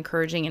has been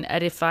encouraging and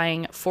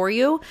edifying for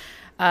you.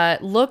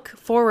 Look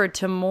forward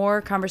to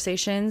more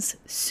conversations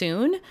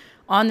soon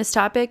on this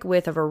topic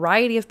with a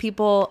variety of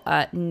people.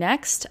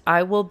 Next,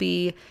 I will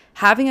be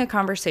having a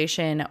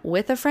conversation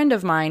with a friend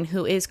of mine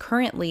who is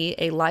currently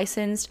a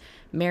licensed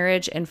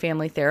marriage and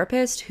family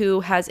therapist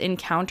who has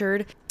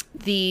encountered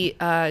the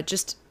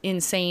just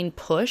insane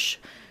push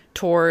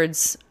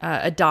towards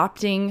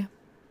adopting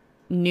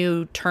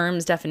new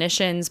terms,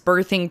 definitions,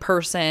 birthing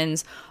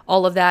persons,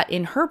 all of that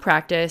in her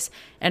practice.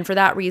 And for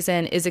that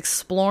reason is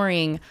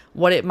exploring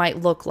what it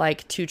might look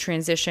like to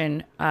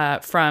transition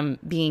from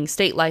being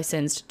state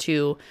licensed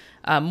to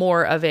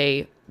more of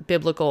a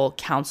biblical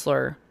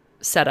counselor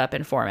setup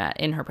and format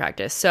in her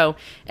practice. So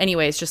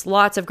anyways, just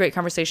lots of great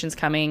conversations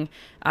coming.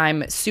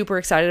 I'm super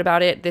excited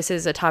about it. This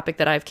is a topic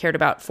that I've cared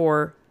about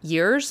for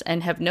years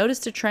and have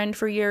noticed a trend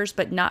for years,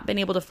 but not been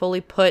able to fully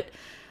put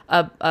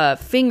a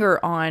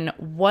finger on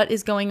what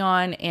is going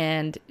on,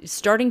 and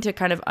starting to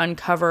kind of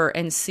uncover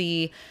and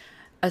see,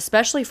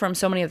 especially from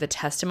so many of the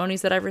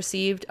testimonies that I've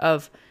received,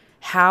 of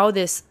how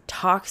this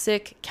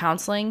toxic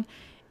counseling,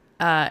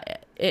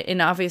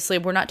 and obviously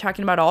we're not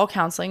talking about all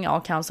counseling,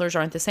 all counselors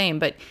aren't the same,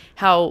 but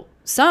how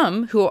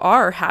some who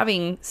are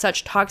having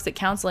such toxic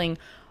counseling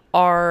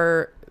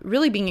are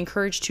really being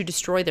encouraged to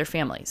destroy their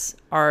families,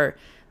 are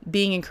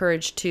being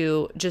encouraged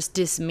to just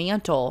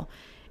dismantle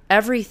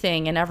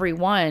everything and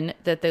everyone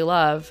that they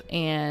love.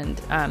 And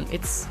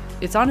it's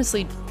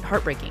honestly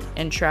heartbreaking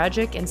and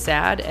tragic and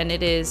sad, and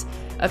it is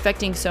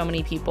affecting so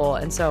many people.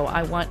 And so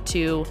I want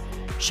to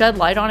shed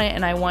light on it,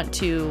 and I want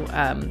to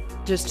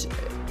just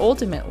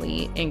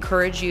ultimately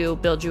encourage you,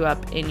 build you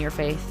up in your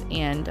faith,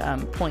 and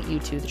point you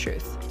to the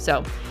truth.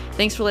 So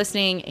thanks for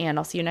listening, and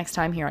I'll see you next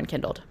time here on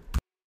Kindled.